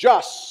he is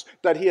just,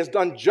 that he has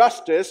done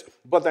justice,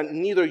 but that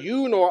neither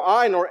you nor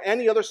I nor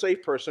any other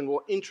saved person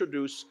will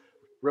introduce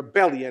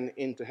rebellion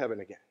into heaven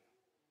again.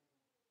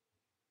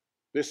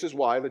 This is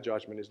why the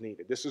judgment is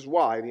needed. This is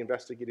why the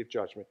investigative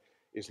judgment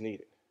is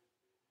needed.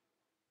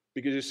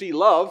 Because you see,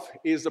 love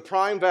is the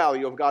prime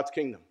value of God's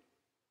kingdom.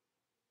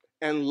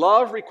 And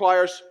love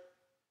requires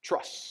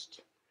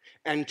trust.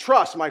 And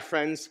trust, my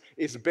friends,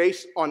 is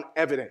based on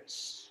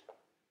evidence.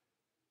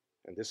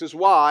 And this is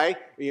why,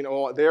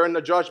 there in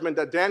the judgment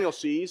that Daniel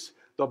sees,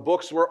 the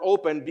books were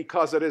opened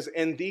because it is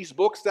in these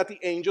books that the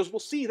angels will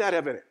see that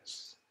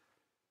evidence.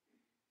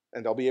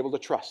 And they'll be able to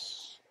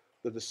trust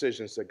the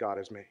decisions that God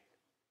has made.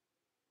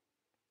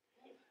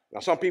 Now,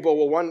 some people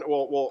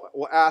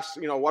will ask,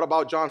 what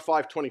about John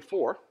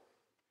 5:24?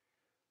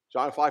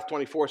 John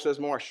 5:24 says,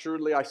 "More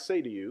assuredly I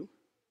say to you,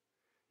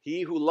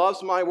 he who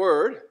loves my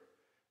word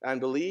and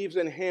believes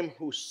in him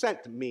who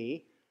sent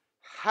me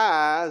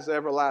has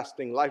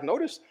everlasting life."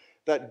 Notice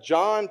that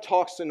John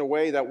talks in a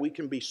way that we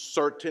can be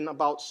certain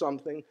about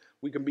something.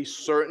 We can be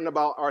certain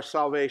about our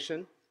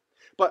salvation.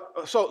 But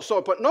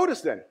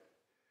notice then,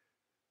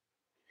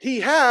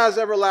 he has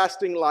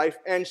everlasting life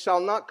and shall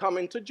not come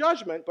into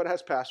judgment, but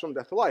has passed from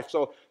death to life.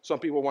 So some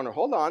people wonder,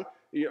 hold on.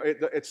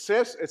 It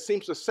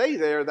seems to say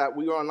there that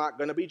we are not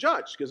going to be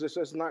judged because it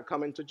says not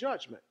come into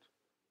judgment.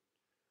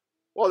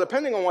 Well,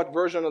 depending on what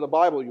version of the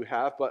Bible you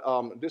have, but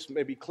this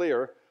may be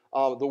clear.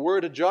 The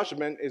word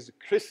judgment is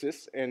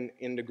krisis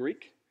in the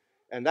Greek,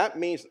 and that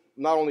means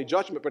not only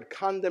judgment but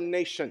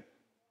condemnation.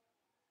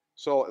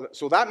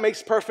 So that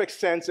makes perfect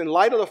sense in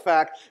light of the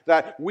fact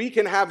that we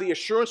can have the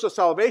assurance of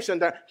salvation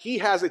that he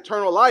has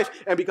eternal life,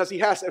 and because he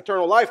has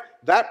eternal life,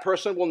 that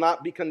person will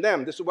not be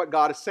condemned. This is what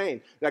God is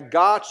saying, that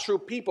God's true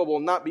people will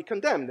not be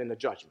condemned in the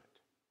judgment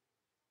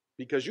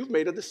because you've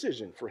made a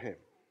decision for him.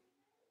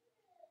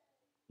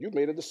 You've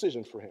made a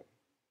decision for him.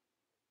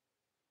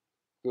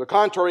 To the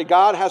contrary,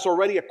 God has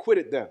already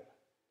acquitted them.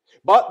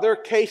 But their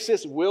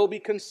cases will be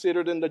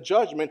considered in the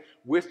judgment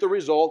with the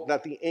result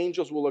that the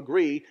angels will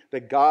agree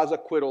that God's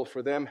acquittal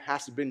for them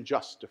has been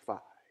justified.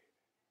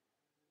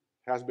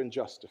 Has been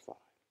justified.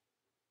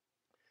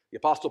 The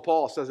Apostle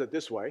Paul says it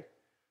this way,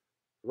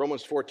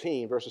 Romans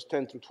 14, verses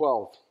 10 through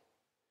 12.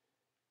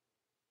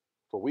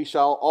 For we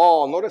shall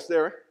all, notice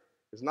there,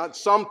 it's not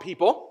some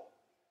people,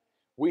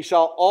 we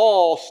shall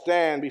all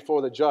stand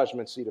before the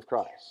judgment seat of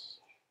Christ.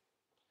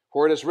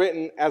 For it is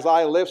written, as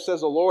I live,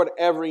 says the Lord,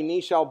 every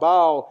knee shall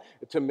bow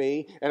to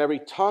me, and every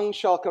tongue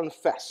shall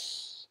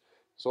confess.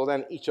 So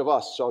then each of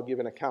us shall give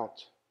an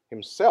account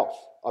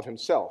of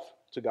himself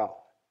to God.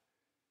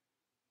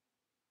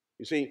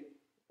 You see,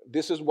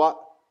 this is what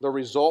the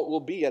result will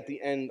be at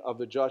the end of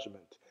the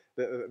judgment.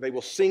 They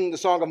will sing the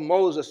song of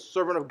Moses,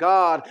 servant of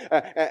God,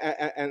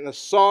 and the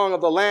song of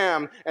the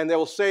Lamb, and they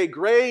will say,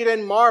 great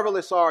and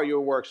marvelous are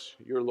your works,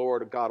 your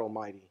Lord God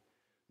Almighty.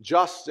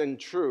 Just and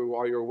true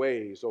are your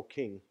ways, O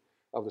King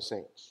of the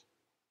saints.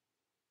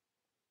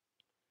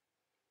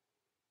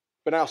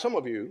 But now some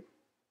of you,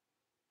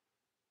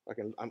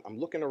 I'm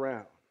looking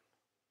around,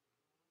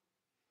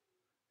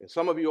 and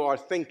some of you are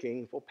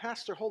thinking, well,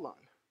 Pastor, hold on.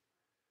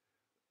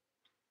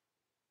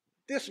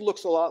 This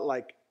looks a lot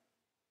like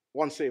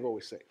once saved,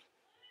 always saved.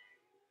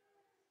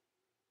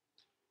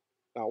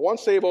 Now,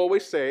 once saved,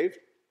 always saved.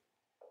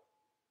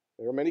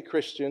 There are many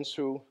Christians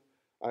who,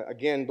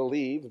 again,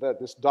 believe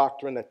that this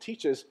doctrine that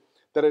teaches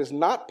that it is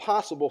not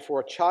possible for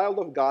a child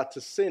of God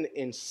to sin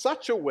in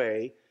such a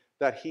way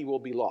that he will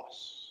be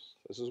lost.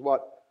 This is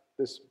what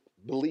this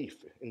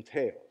belief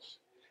entails.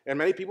 And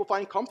many people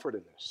find comfort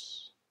in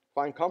this.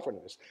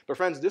 But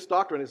friends, this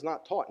doctrine is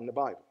not taught in the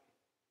Bible.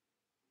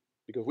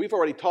 Because we've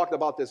already talked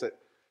about this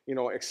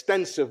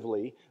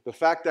extensively, the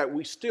fact that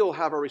we still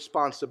have a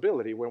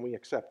responsibility when we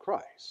accept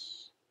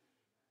Christ.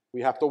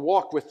 We have to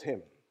walk with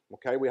him,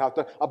 okay? We have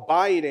to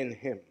abide in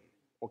him,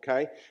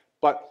 okay?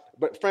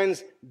 But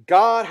friends,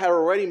 God had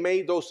already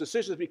made those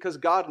decisions because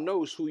God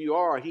knows who you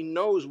are. He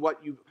knows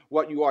what you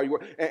are.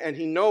 And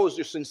he knows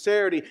your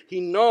sincerity.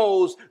 He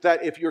knows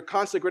that if you're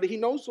consecrated, he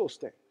knows those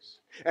things.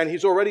 And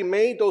he's already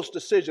made those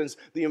decisions.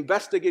 The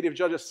investigative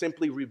judge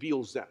simply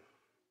reveals them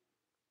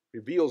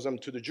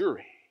to the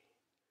jury.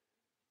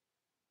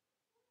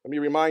 Let me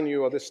remind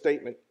you of this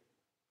statement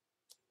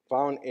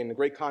found in the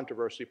Great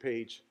Controversy,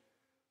 page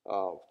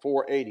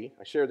 480.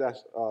 I shared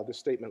this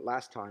statement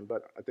last time,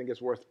 but I think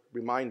it's worth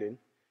reminding.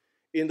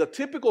 In the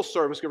typical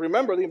service, because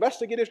remember, the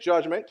investigative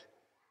judgment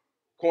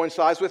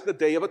coincides with the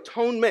Day of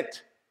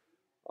Atonement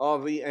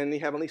in the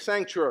heavenly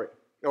sanctuary,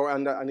 or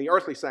in the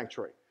earthly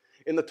sanctuary.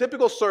 In the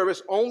typical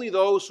service, only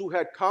those who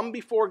had come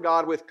before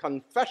God with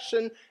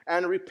confession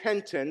and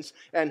repentance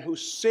and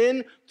whose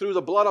sin through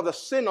the blood of the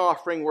sin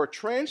offering were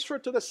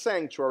transferred to the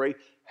sanctuary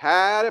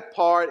had a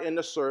part in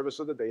the service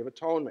of the Day of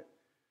Atonement.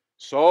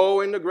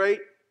 So in the great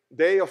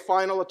day of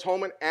final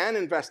atonement and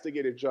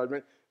investigative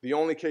judgment, the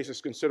only cases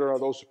considered are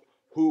those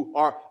who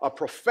are a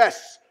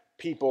professed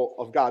people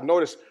of God.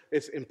 Notice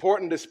it's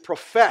important, this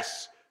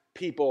profess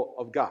people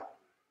of God.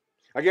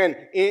 Again,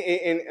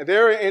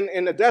 there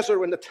in the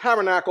desert, in the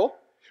tabernacle,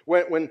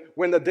 when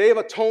the Day of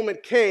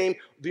Atonement came,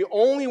 the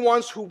only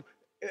ones who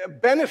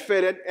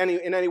benefited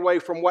in any way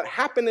from what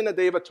happened in the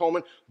Day of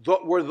Atonement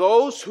were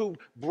those who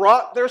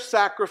brought their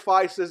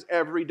sacrifices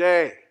every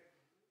day.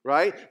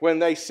 Right? When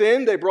they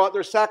sinned, they brought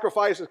their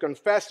sacrifices,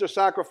 confessed their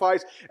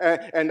sacrifice,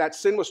 and that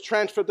sin was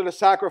transferred to the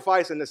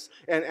sacrifice, and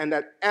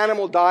that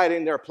animal died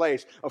in their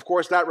place. Of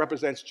course, that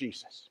represents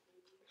Jesus.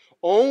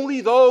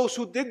 Only those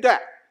who did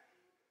that.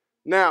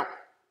 Now,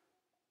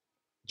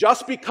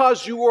 just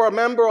because you were a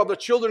member of the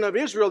children of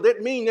Israel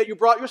didn't mean that you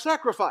brought your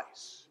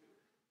sacrifice.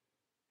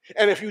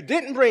 And if you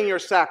didn't bring your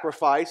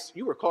sacrifice,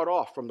 you were cut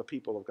off from the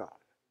people of God,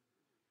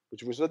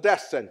 which was a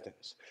death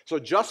sentence. So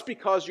just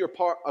because you're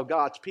part of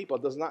God's people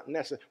does not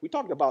necessarily, we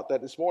talked about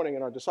that this morning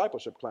in our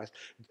discipleship class.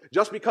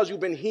 Just because you've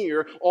been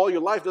here all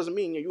your life doesn't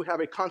mean you have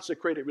a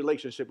consecrated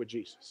relationship with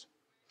Jesus.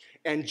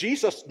 And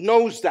Jesus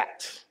knows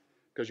that,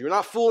 because you're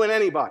not fooling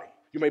anybody.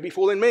 You may be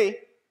fooling me,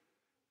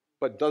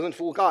 but doesn't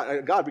fool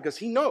God because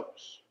he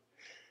knows.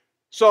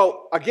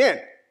 So again,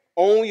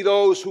 only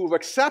those who've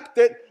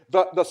accepted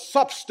the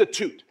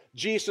substitute,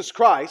 Jesus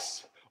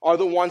Christ, are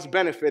the ones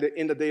benefited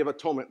in the Day of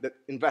Atonement, the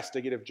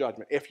investigative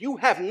judgment. If you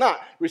have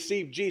not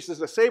received Jesus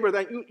as Savior,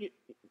 then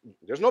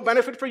there's no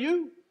benefit for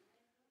you.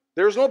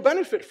 There's no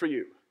benefit for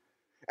you.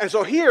 And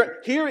so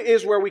here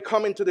is where we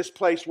come into this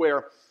place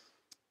where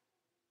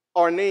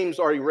our names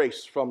are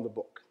erased from the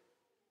book.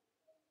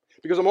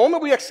 Because the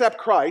moment we accept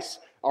Christ,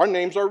 our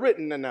names are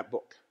written in that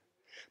book.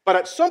 But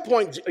at some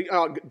point,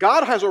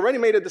 God has already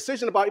made a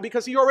decision about it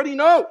because he already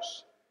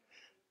knows.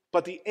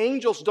 But the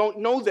angels don't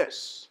know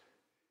this.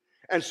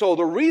 And so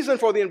the reason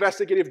for the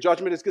investigative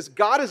judgment is because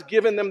God has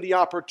given them the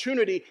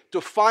opportunity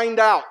to find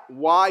out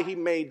why he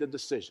made the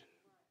decision.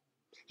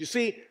 You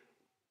see,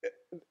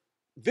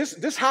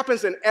 this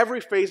happens in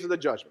every phase of the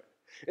judgment.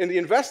 In the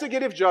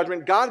investigative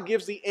judgment, God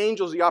gives the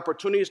angels the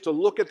opportunities to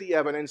look at the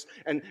evidence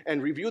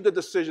and review the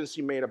decisions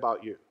he made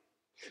about you.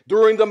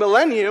 During the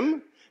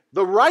millennium,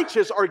 the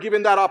righteous are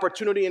given that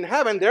opportunity in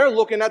heaven. They're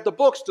looking at the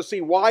books to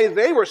see why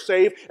they were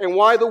saved and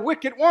why the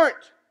wicked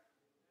weren't.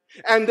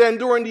 And then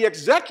during the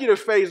executive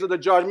phase of the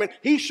judgment,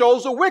 he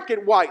shows the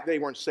wicked why they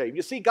weren't saved.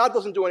 You see, God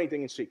doesn't do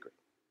anything in secret.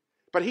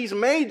 But he's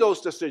made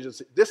those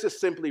decisions. This is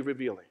simply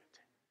revealing it.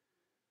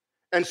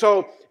 And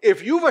so,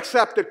 if you've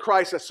accepted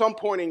Christ at some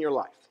point in your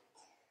life,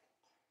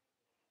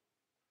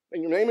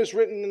 and your name is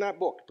written in that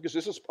book, because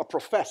this is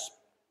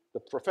the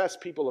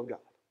professed people of God.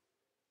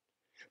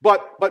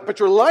 But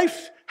your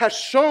life has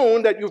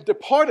shown that you've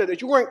departed,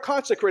 that you weren't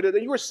consecrated,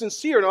 that you were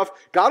sincere enough.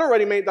 God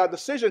already made that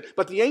decision,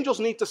 but the angels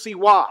need to see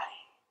why.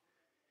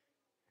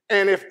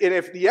 And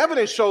if the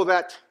evidence show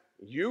that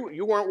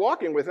you weren't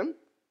walking with him,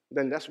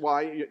 then that's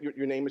why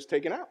your name is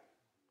taken out.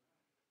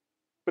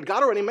 But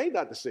God already made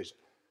that decision.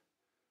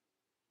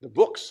 The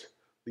books,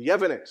 the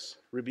evidence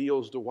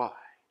reveals the why.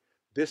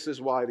 This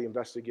is why the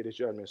investigative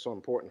judgment is so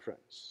important,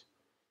 friends.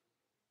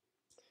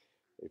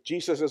 If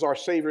Jesus is our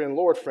Savior and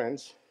Lord,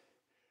 friends,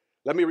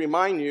 let me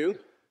remind you,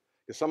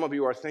 because some of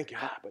you are thinking,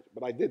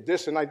 but I did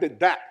this and I did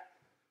that.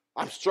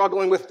 I'm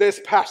struggling with this,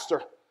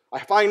 Pastor. I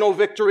find no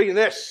victory in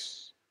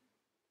this.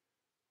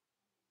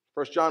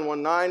 1 John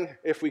 1:9,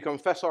 if we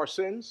confess our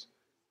sins,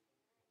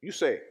 you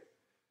say it.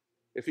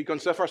 If we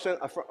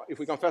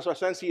confess our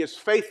sins, he is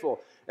faithful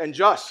and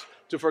just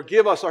to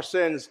forgive us our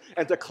sins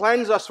and to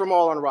cleanse us from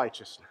all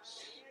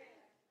unrighteousness.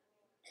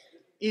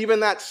 Even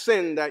that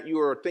sin that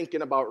you are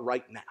thinking about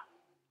right now.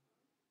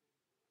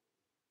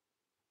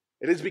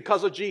 It is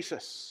because of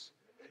Jesus.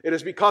 It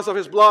is because of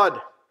his blood.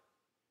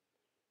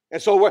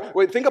 And so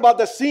when think about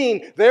the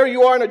scene, there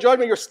you are in the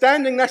judgment, you're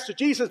standing next to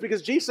Jesus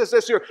because Jesus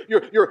is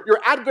your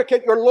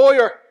advocate, your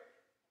lawyer.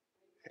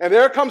 And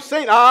there comes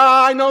Satan.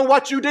 I know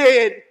what you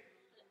did.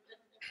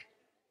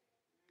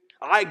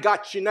 I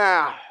got you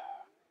now.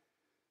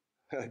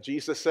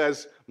 Jesus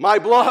says, my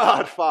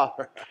blood,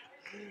 Father.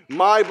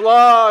 My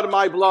blood,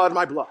 my blood,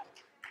 my blood.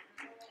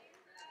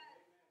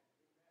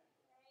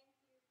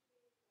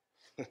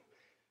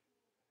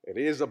 It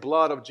is the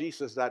blood of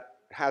Jesus that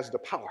has the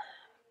power.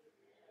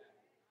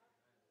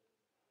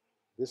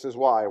 This is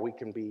why we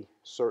can be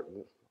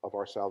certain of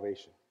our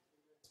salvation.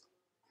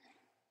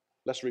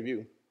 Let's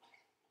review.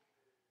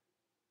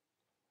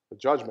 The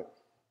judgment.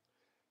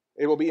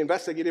 It will be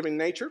investigative in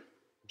nature,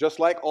 just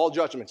like all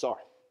judgments are.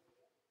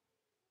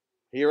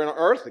 Here on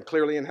earth and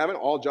clearly in heaven,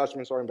 all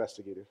judgments are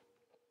investigative.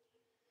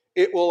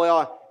 It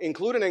will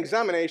include an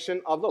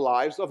examination of the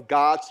lives of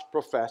God's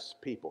professed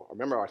people.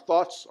 Remember, our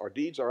thoughts, our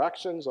deeds, our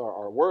actions,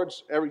 our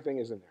words, everything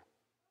is in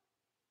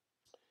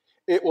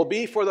there. It will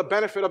be for the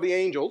benefit of the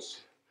angels,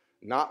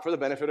 not for the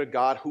benefit of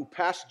God, who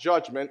passed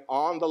judgment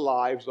on the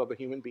lives of the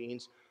human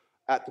beings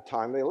at the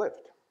time they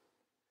lived.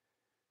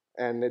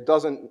 And it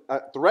doesn't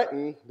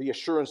threaten the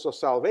assurance of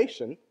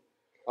salvation,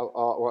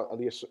 or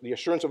the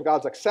assurance of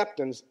God's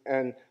acceptance,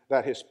 and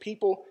that his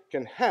people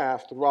can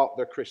have throughout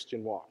their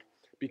Christian walk.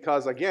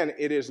 Because again,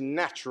 it is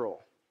natural.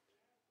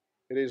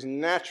 It is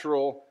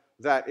natural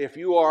that if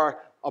you are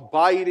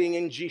abiding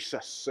in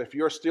Jesus, if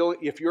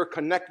you're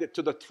connected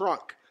to the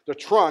trunk,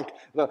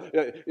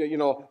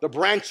 the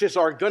branches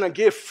are going to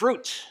give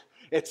fruit.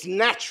 It's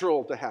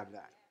natural to have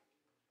that.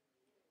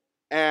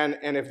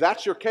 And if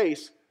that's your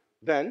case,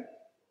 then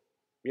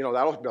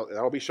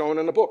that'll be shown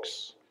in the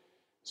books.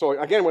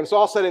 So again, when it's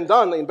all said and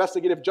done, the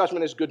investigative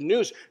judgment is good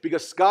news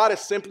because God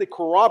is simply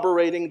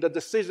corroborating the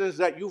decisions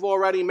that you've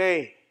already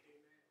made.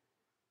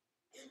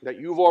 If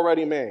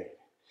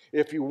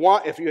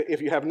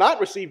you have not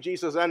received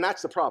Jesus, then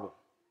that's the problem.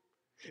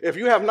 If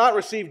you have not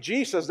received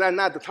Jesus, then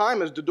the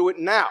time is to do it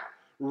now,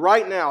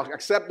 right now.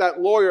 Accept that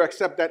lawyer,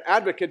 accept that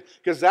advocate,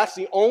 because that's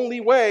the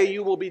only way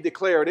you will be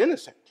declared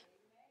innocent.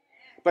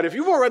 But if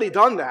you've already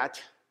done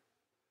that,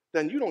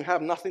 then you don't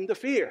have nothing to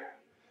fear.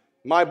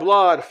 My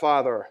blood,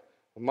 Father,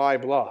 my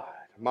blood,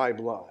 my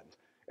blood.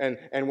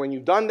 And when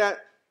you've done that,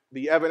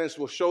 the evidence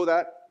will show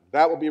that.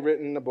 That will be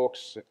written in the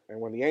books,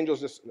 and when the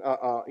angels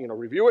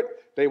review it,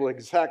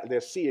 they'll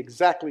see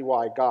exactly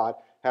why God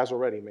has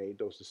already made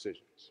those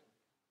decisions.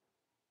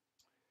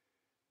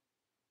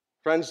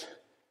 Friends,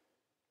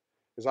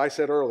 as I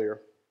said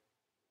earlier,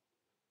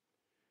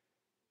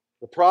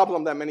 the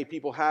problem that many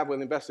people have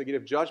with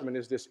investigative judgment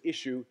is this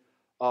issue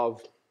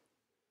of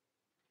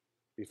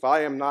if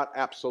I am not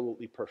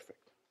absolutely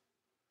perfect.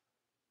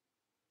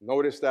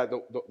 Notice that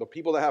the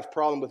people that have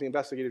problem with the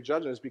investigative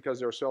judgment is because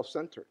they're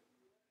self-centered.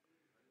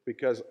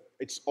 Because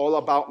it's all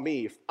about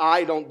me. If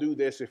I don't do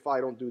this, if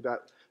I don't do that.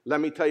 Let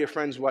me tell you,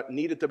 friends, what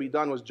needed to be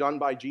done was done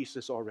by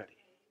Jesus already.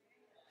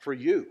 For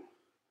you,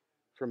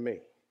 for me.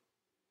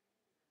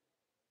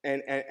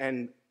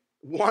 And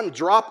one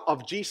drop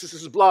of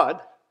Jesus'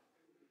 blood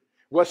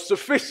was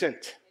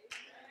sufficient.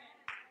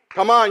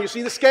 Come on, you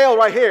see the scale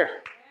right here.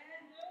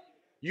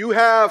 You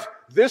have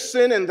this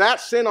sin and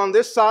that sin on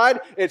this side.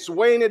 It's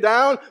weighing it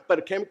down, but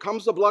it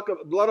comes the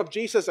blood of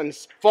Jesus and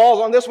falls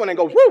on this one and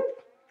goes, whoop!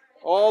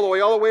 All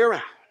the way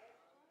around.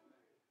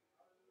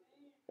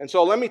 And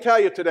so let me tell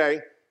you today,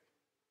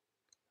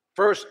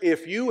 first,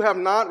 if you have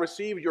not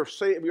received your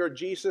Savior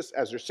Jesus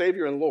as your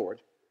Savior and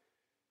Lord,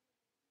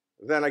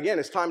 then again,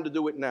 it's time to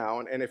do it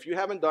now. And if you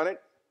haven't done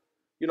it,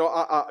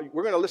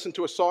 we're going to listen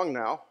to a song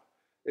now.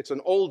 It's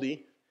an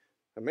oldie,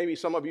 and maybe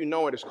some of you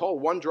know it. It's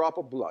called One Drop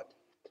of Blood.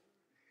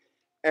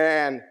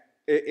 And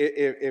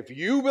if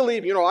you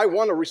believe, I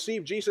want to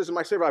receive Jesus as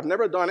my Savior, I've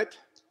never done it,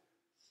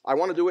 I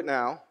want to do it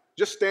now.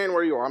 Just stand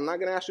where you are. I'm not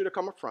going to ask you to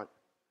come up front,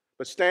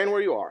 but stand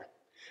where you are.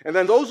 And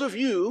then those of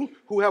you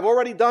who have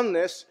already done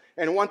this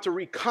and want to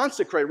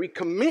reconsecrate,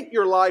 recommit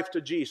your life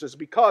to Jesus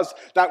because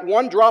that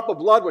one drop of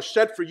blood was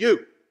shed for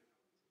you.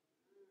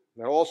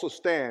 Now also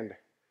stand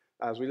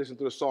as we listen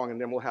to the song, and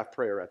then we'll have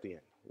prayer at the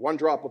end. One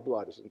drop of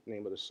blood is the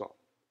name of the song.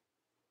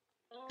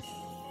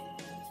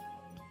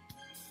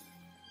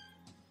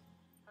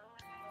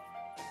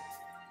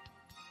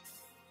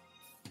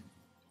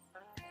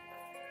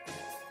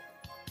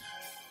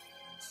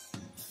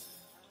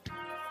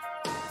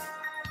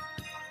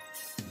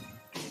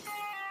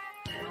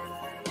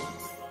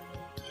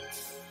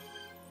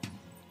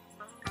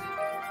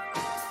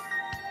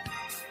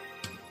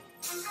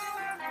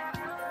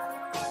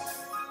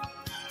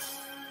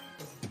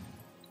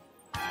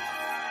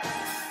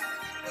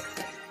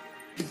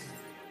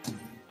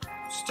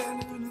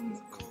 Standing in the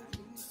cold.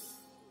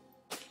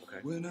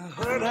 Okay. When I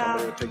heard how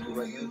you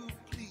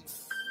plead,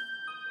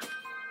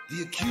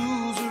 the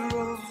accuser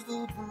of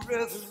the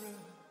brethren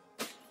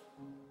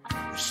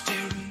was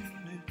staring at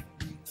me.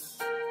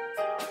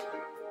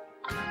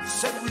 He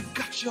said, "We've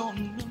got your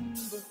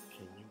number.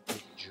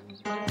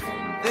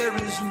 There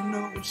is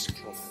no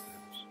excuse.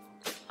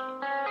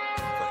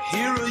 But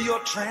here are your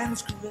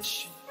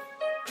transgressions,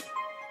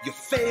 your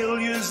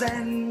failures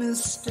and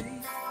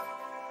mistakes."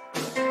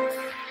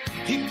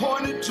 He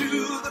pointed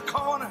to the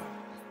corner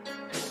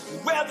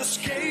where the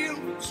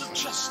scales of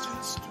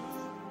justice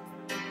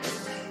stood.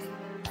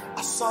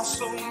 I saw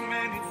so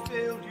many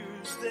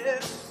failures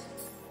there.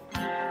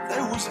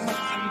 There was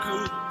nothing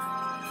good.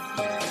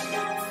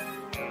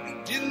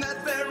 And in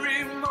that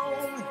very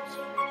moment,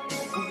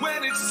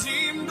 when it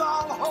seemed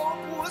all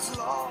hope was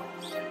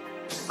lost,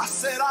 I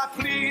said, "I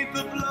plead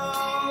the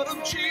blood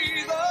of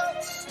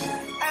Jesus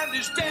and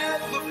his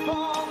death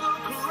upon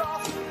the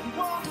cross.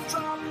 One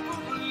drop of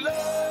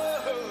blood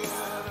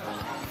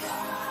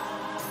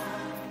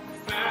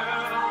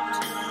fell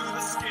to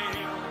the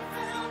scale.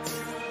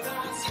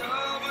 It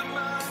covered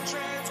my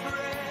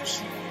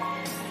transgression.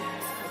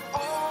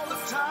 All the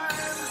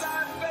times I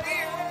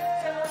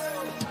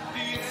failed,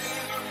 the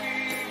enemy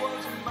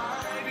was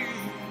mighty.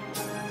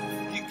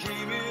 He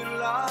came in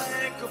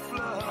like a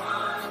flood.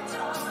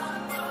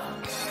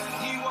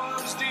 He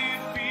was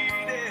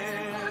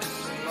defeated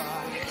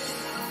by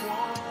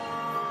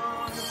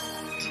one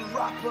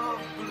drop of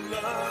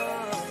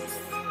blood."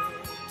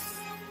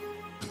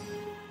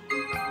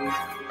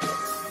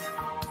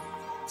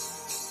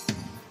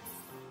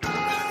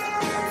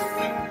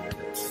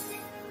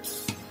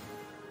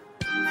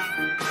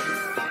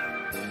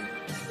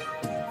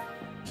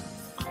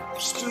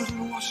 I stood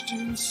and watched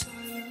in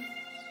silence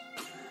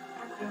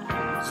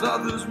as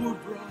others were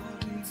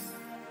brought in.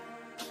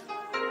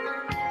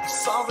 I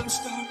saw them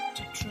start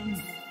to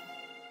tremble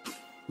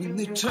when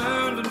they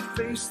turned and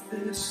faced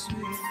their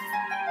sin.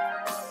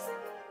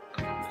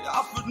 They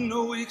offered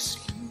no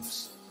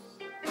excuse.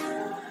 They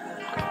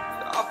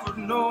offered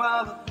no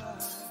alibi.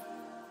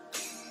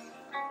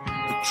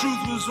 The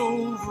truth was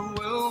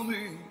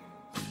overwhelming,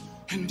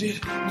 and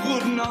it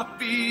would not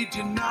be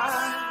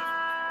denied.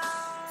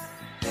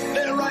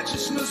 Their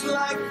righteousness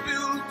like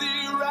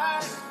filthy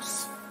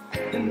rags,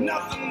 and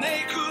nothing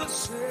they could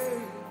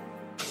say.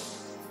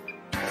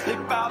 They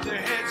bowed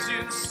their heads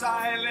in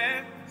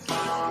silence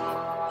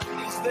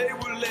as they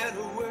were led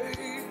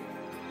away.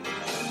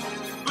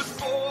 But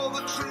for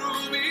the true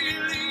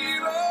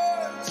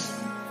believers,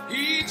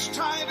 each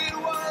time it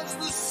was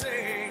the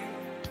same.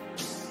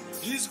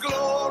 His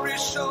glory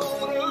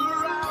shone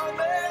around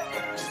them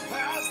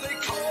as they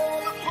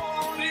called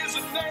upon his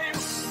name.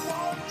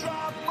 One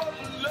drop of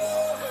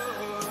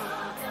blood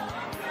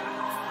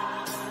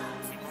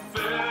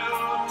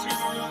fell to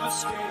the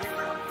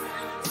scale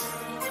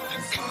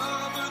and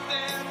covered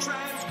their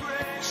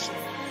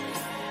transgression.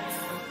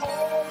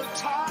 All the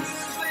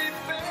times they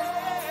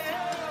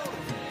failed,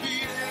 the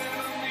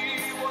enemy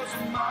was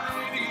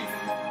mighty.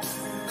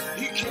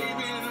 He came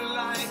in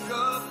like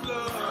a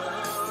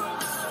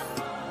flood.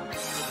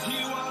 He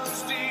was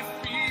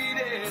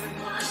defeated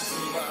by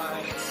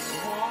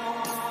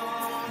one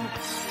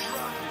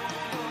drop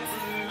of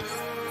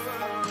blood.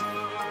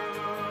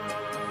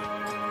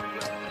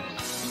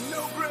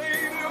 No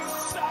greater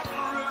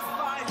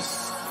sacrifice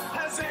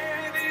has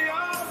any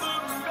other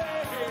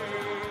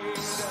made.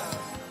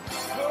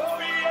 Oh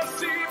yes,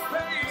 he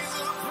paid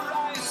the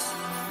price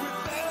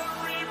with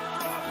every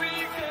breath he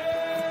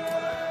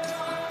gave.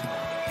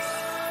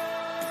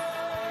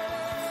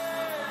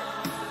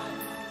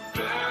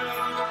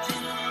 Fell to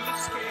the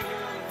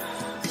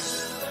scales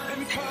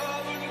and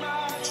covered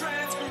my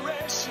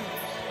transgression.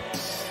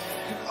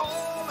 And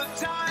all the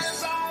times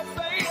I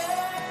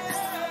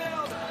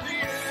failed, the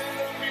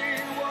enemy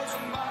was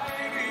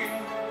mighty.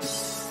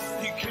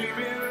 He came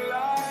in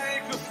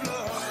like a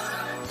flood.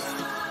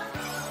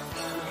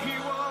 He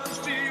was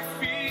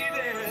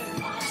defeated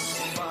by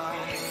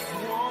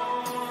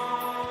one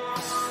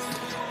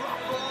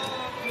drop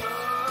of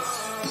blood.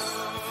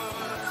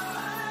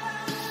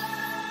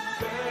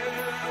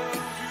 Fell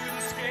to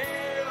the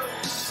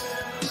scales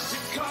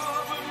and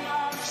covered my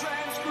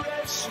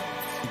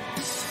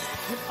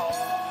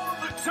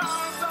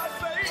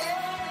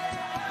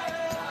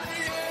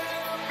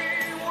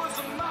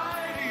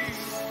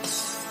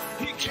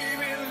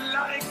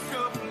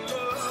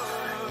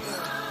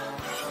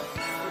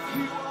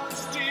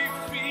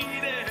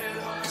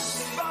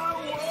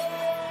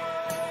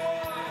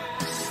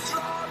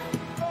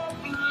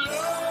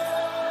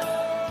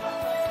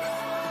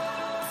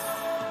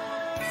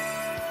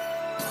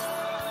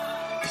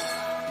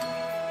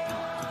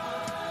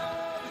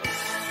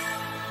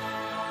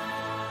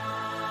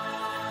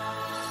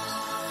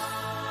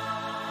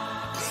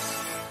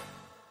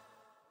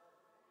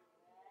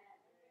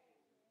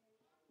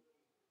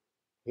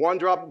One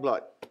drop of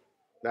blood.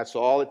 That's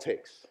all it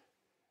takes.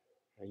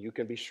 And you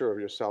can be sure of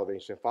your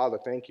salvation. Father,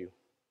 thank you.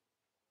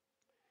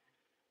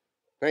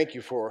 Thank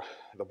you for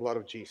the blood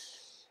of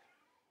Jesus.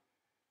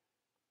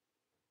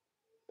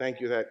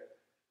 Thank you that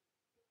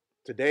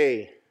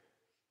today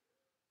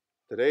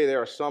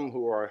there are some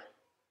who are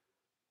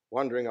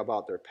wondering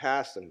about their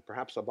past and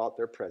perhaps about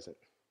their present.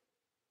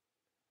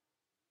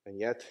 And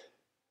yet,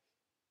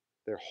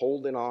 they're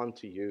holding on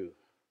to you.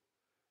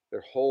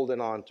 They're holding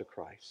on to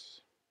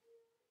Christ.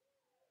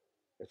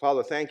 And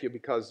Father, thank you,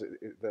 because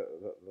the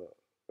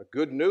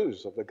good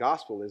news of the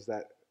gospel is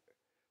that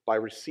by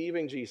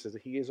receiving Jesus,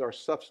 he is our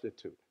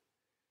substitute.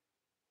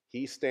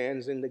 He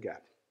stands in the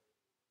gap.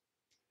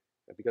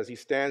 And because he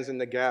stands in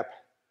the gap,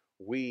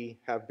 we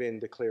have been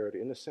declared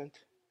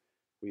innocent.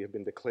 We have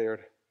been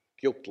declared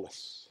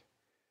guiltless.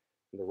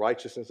 And the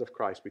righteousness of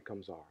Christ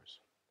becomes ours.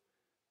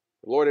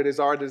 Lord, it is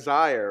our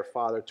desire,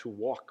 Father, to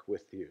walk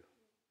with you.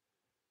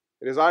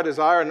 It is our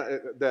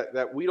desire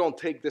that we don't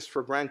take this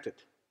for granted.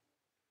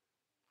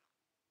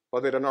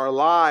 But that in our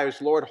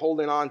lives, Lord,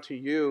 holding on to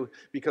you,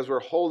 because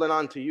we're holding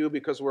on to you,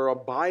 because we're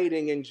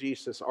abiding in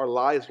Jesus, our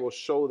lives will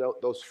show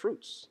those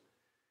fruits.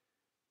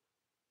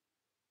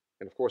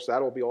 And of course, that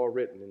will be all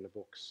written in the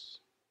books.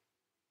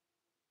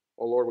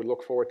 Oh Lord, we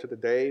look forward to the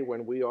day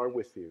when we are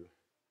with you.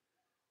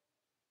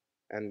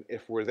 And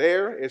if we're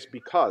there, it's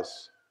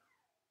because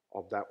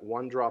of that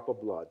one drop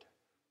of blood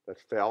that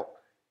fell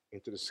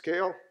into the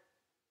scale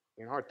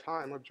in our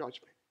time of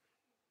judgment.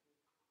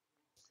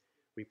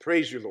 We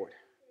praise you, Lord.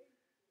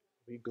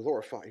 We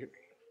glorify your name.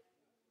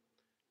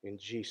 In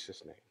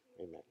Jesus' name,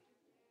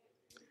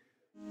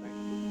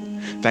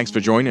 amen. Thanks for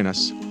joining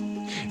us.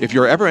 If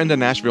you're ever in the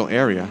Nashville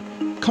area,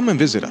 come and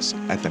visit us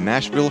at the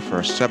Nashville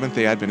First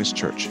Seventh-day Adventist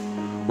Church.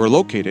 We're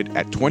located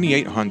at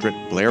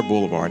 2800 Blair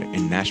Boulevard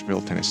in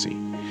Nashville, Tennessee.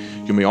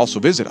 You may also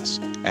visit us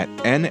at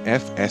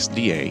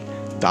nfsda.org.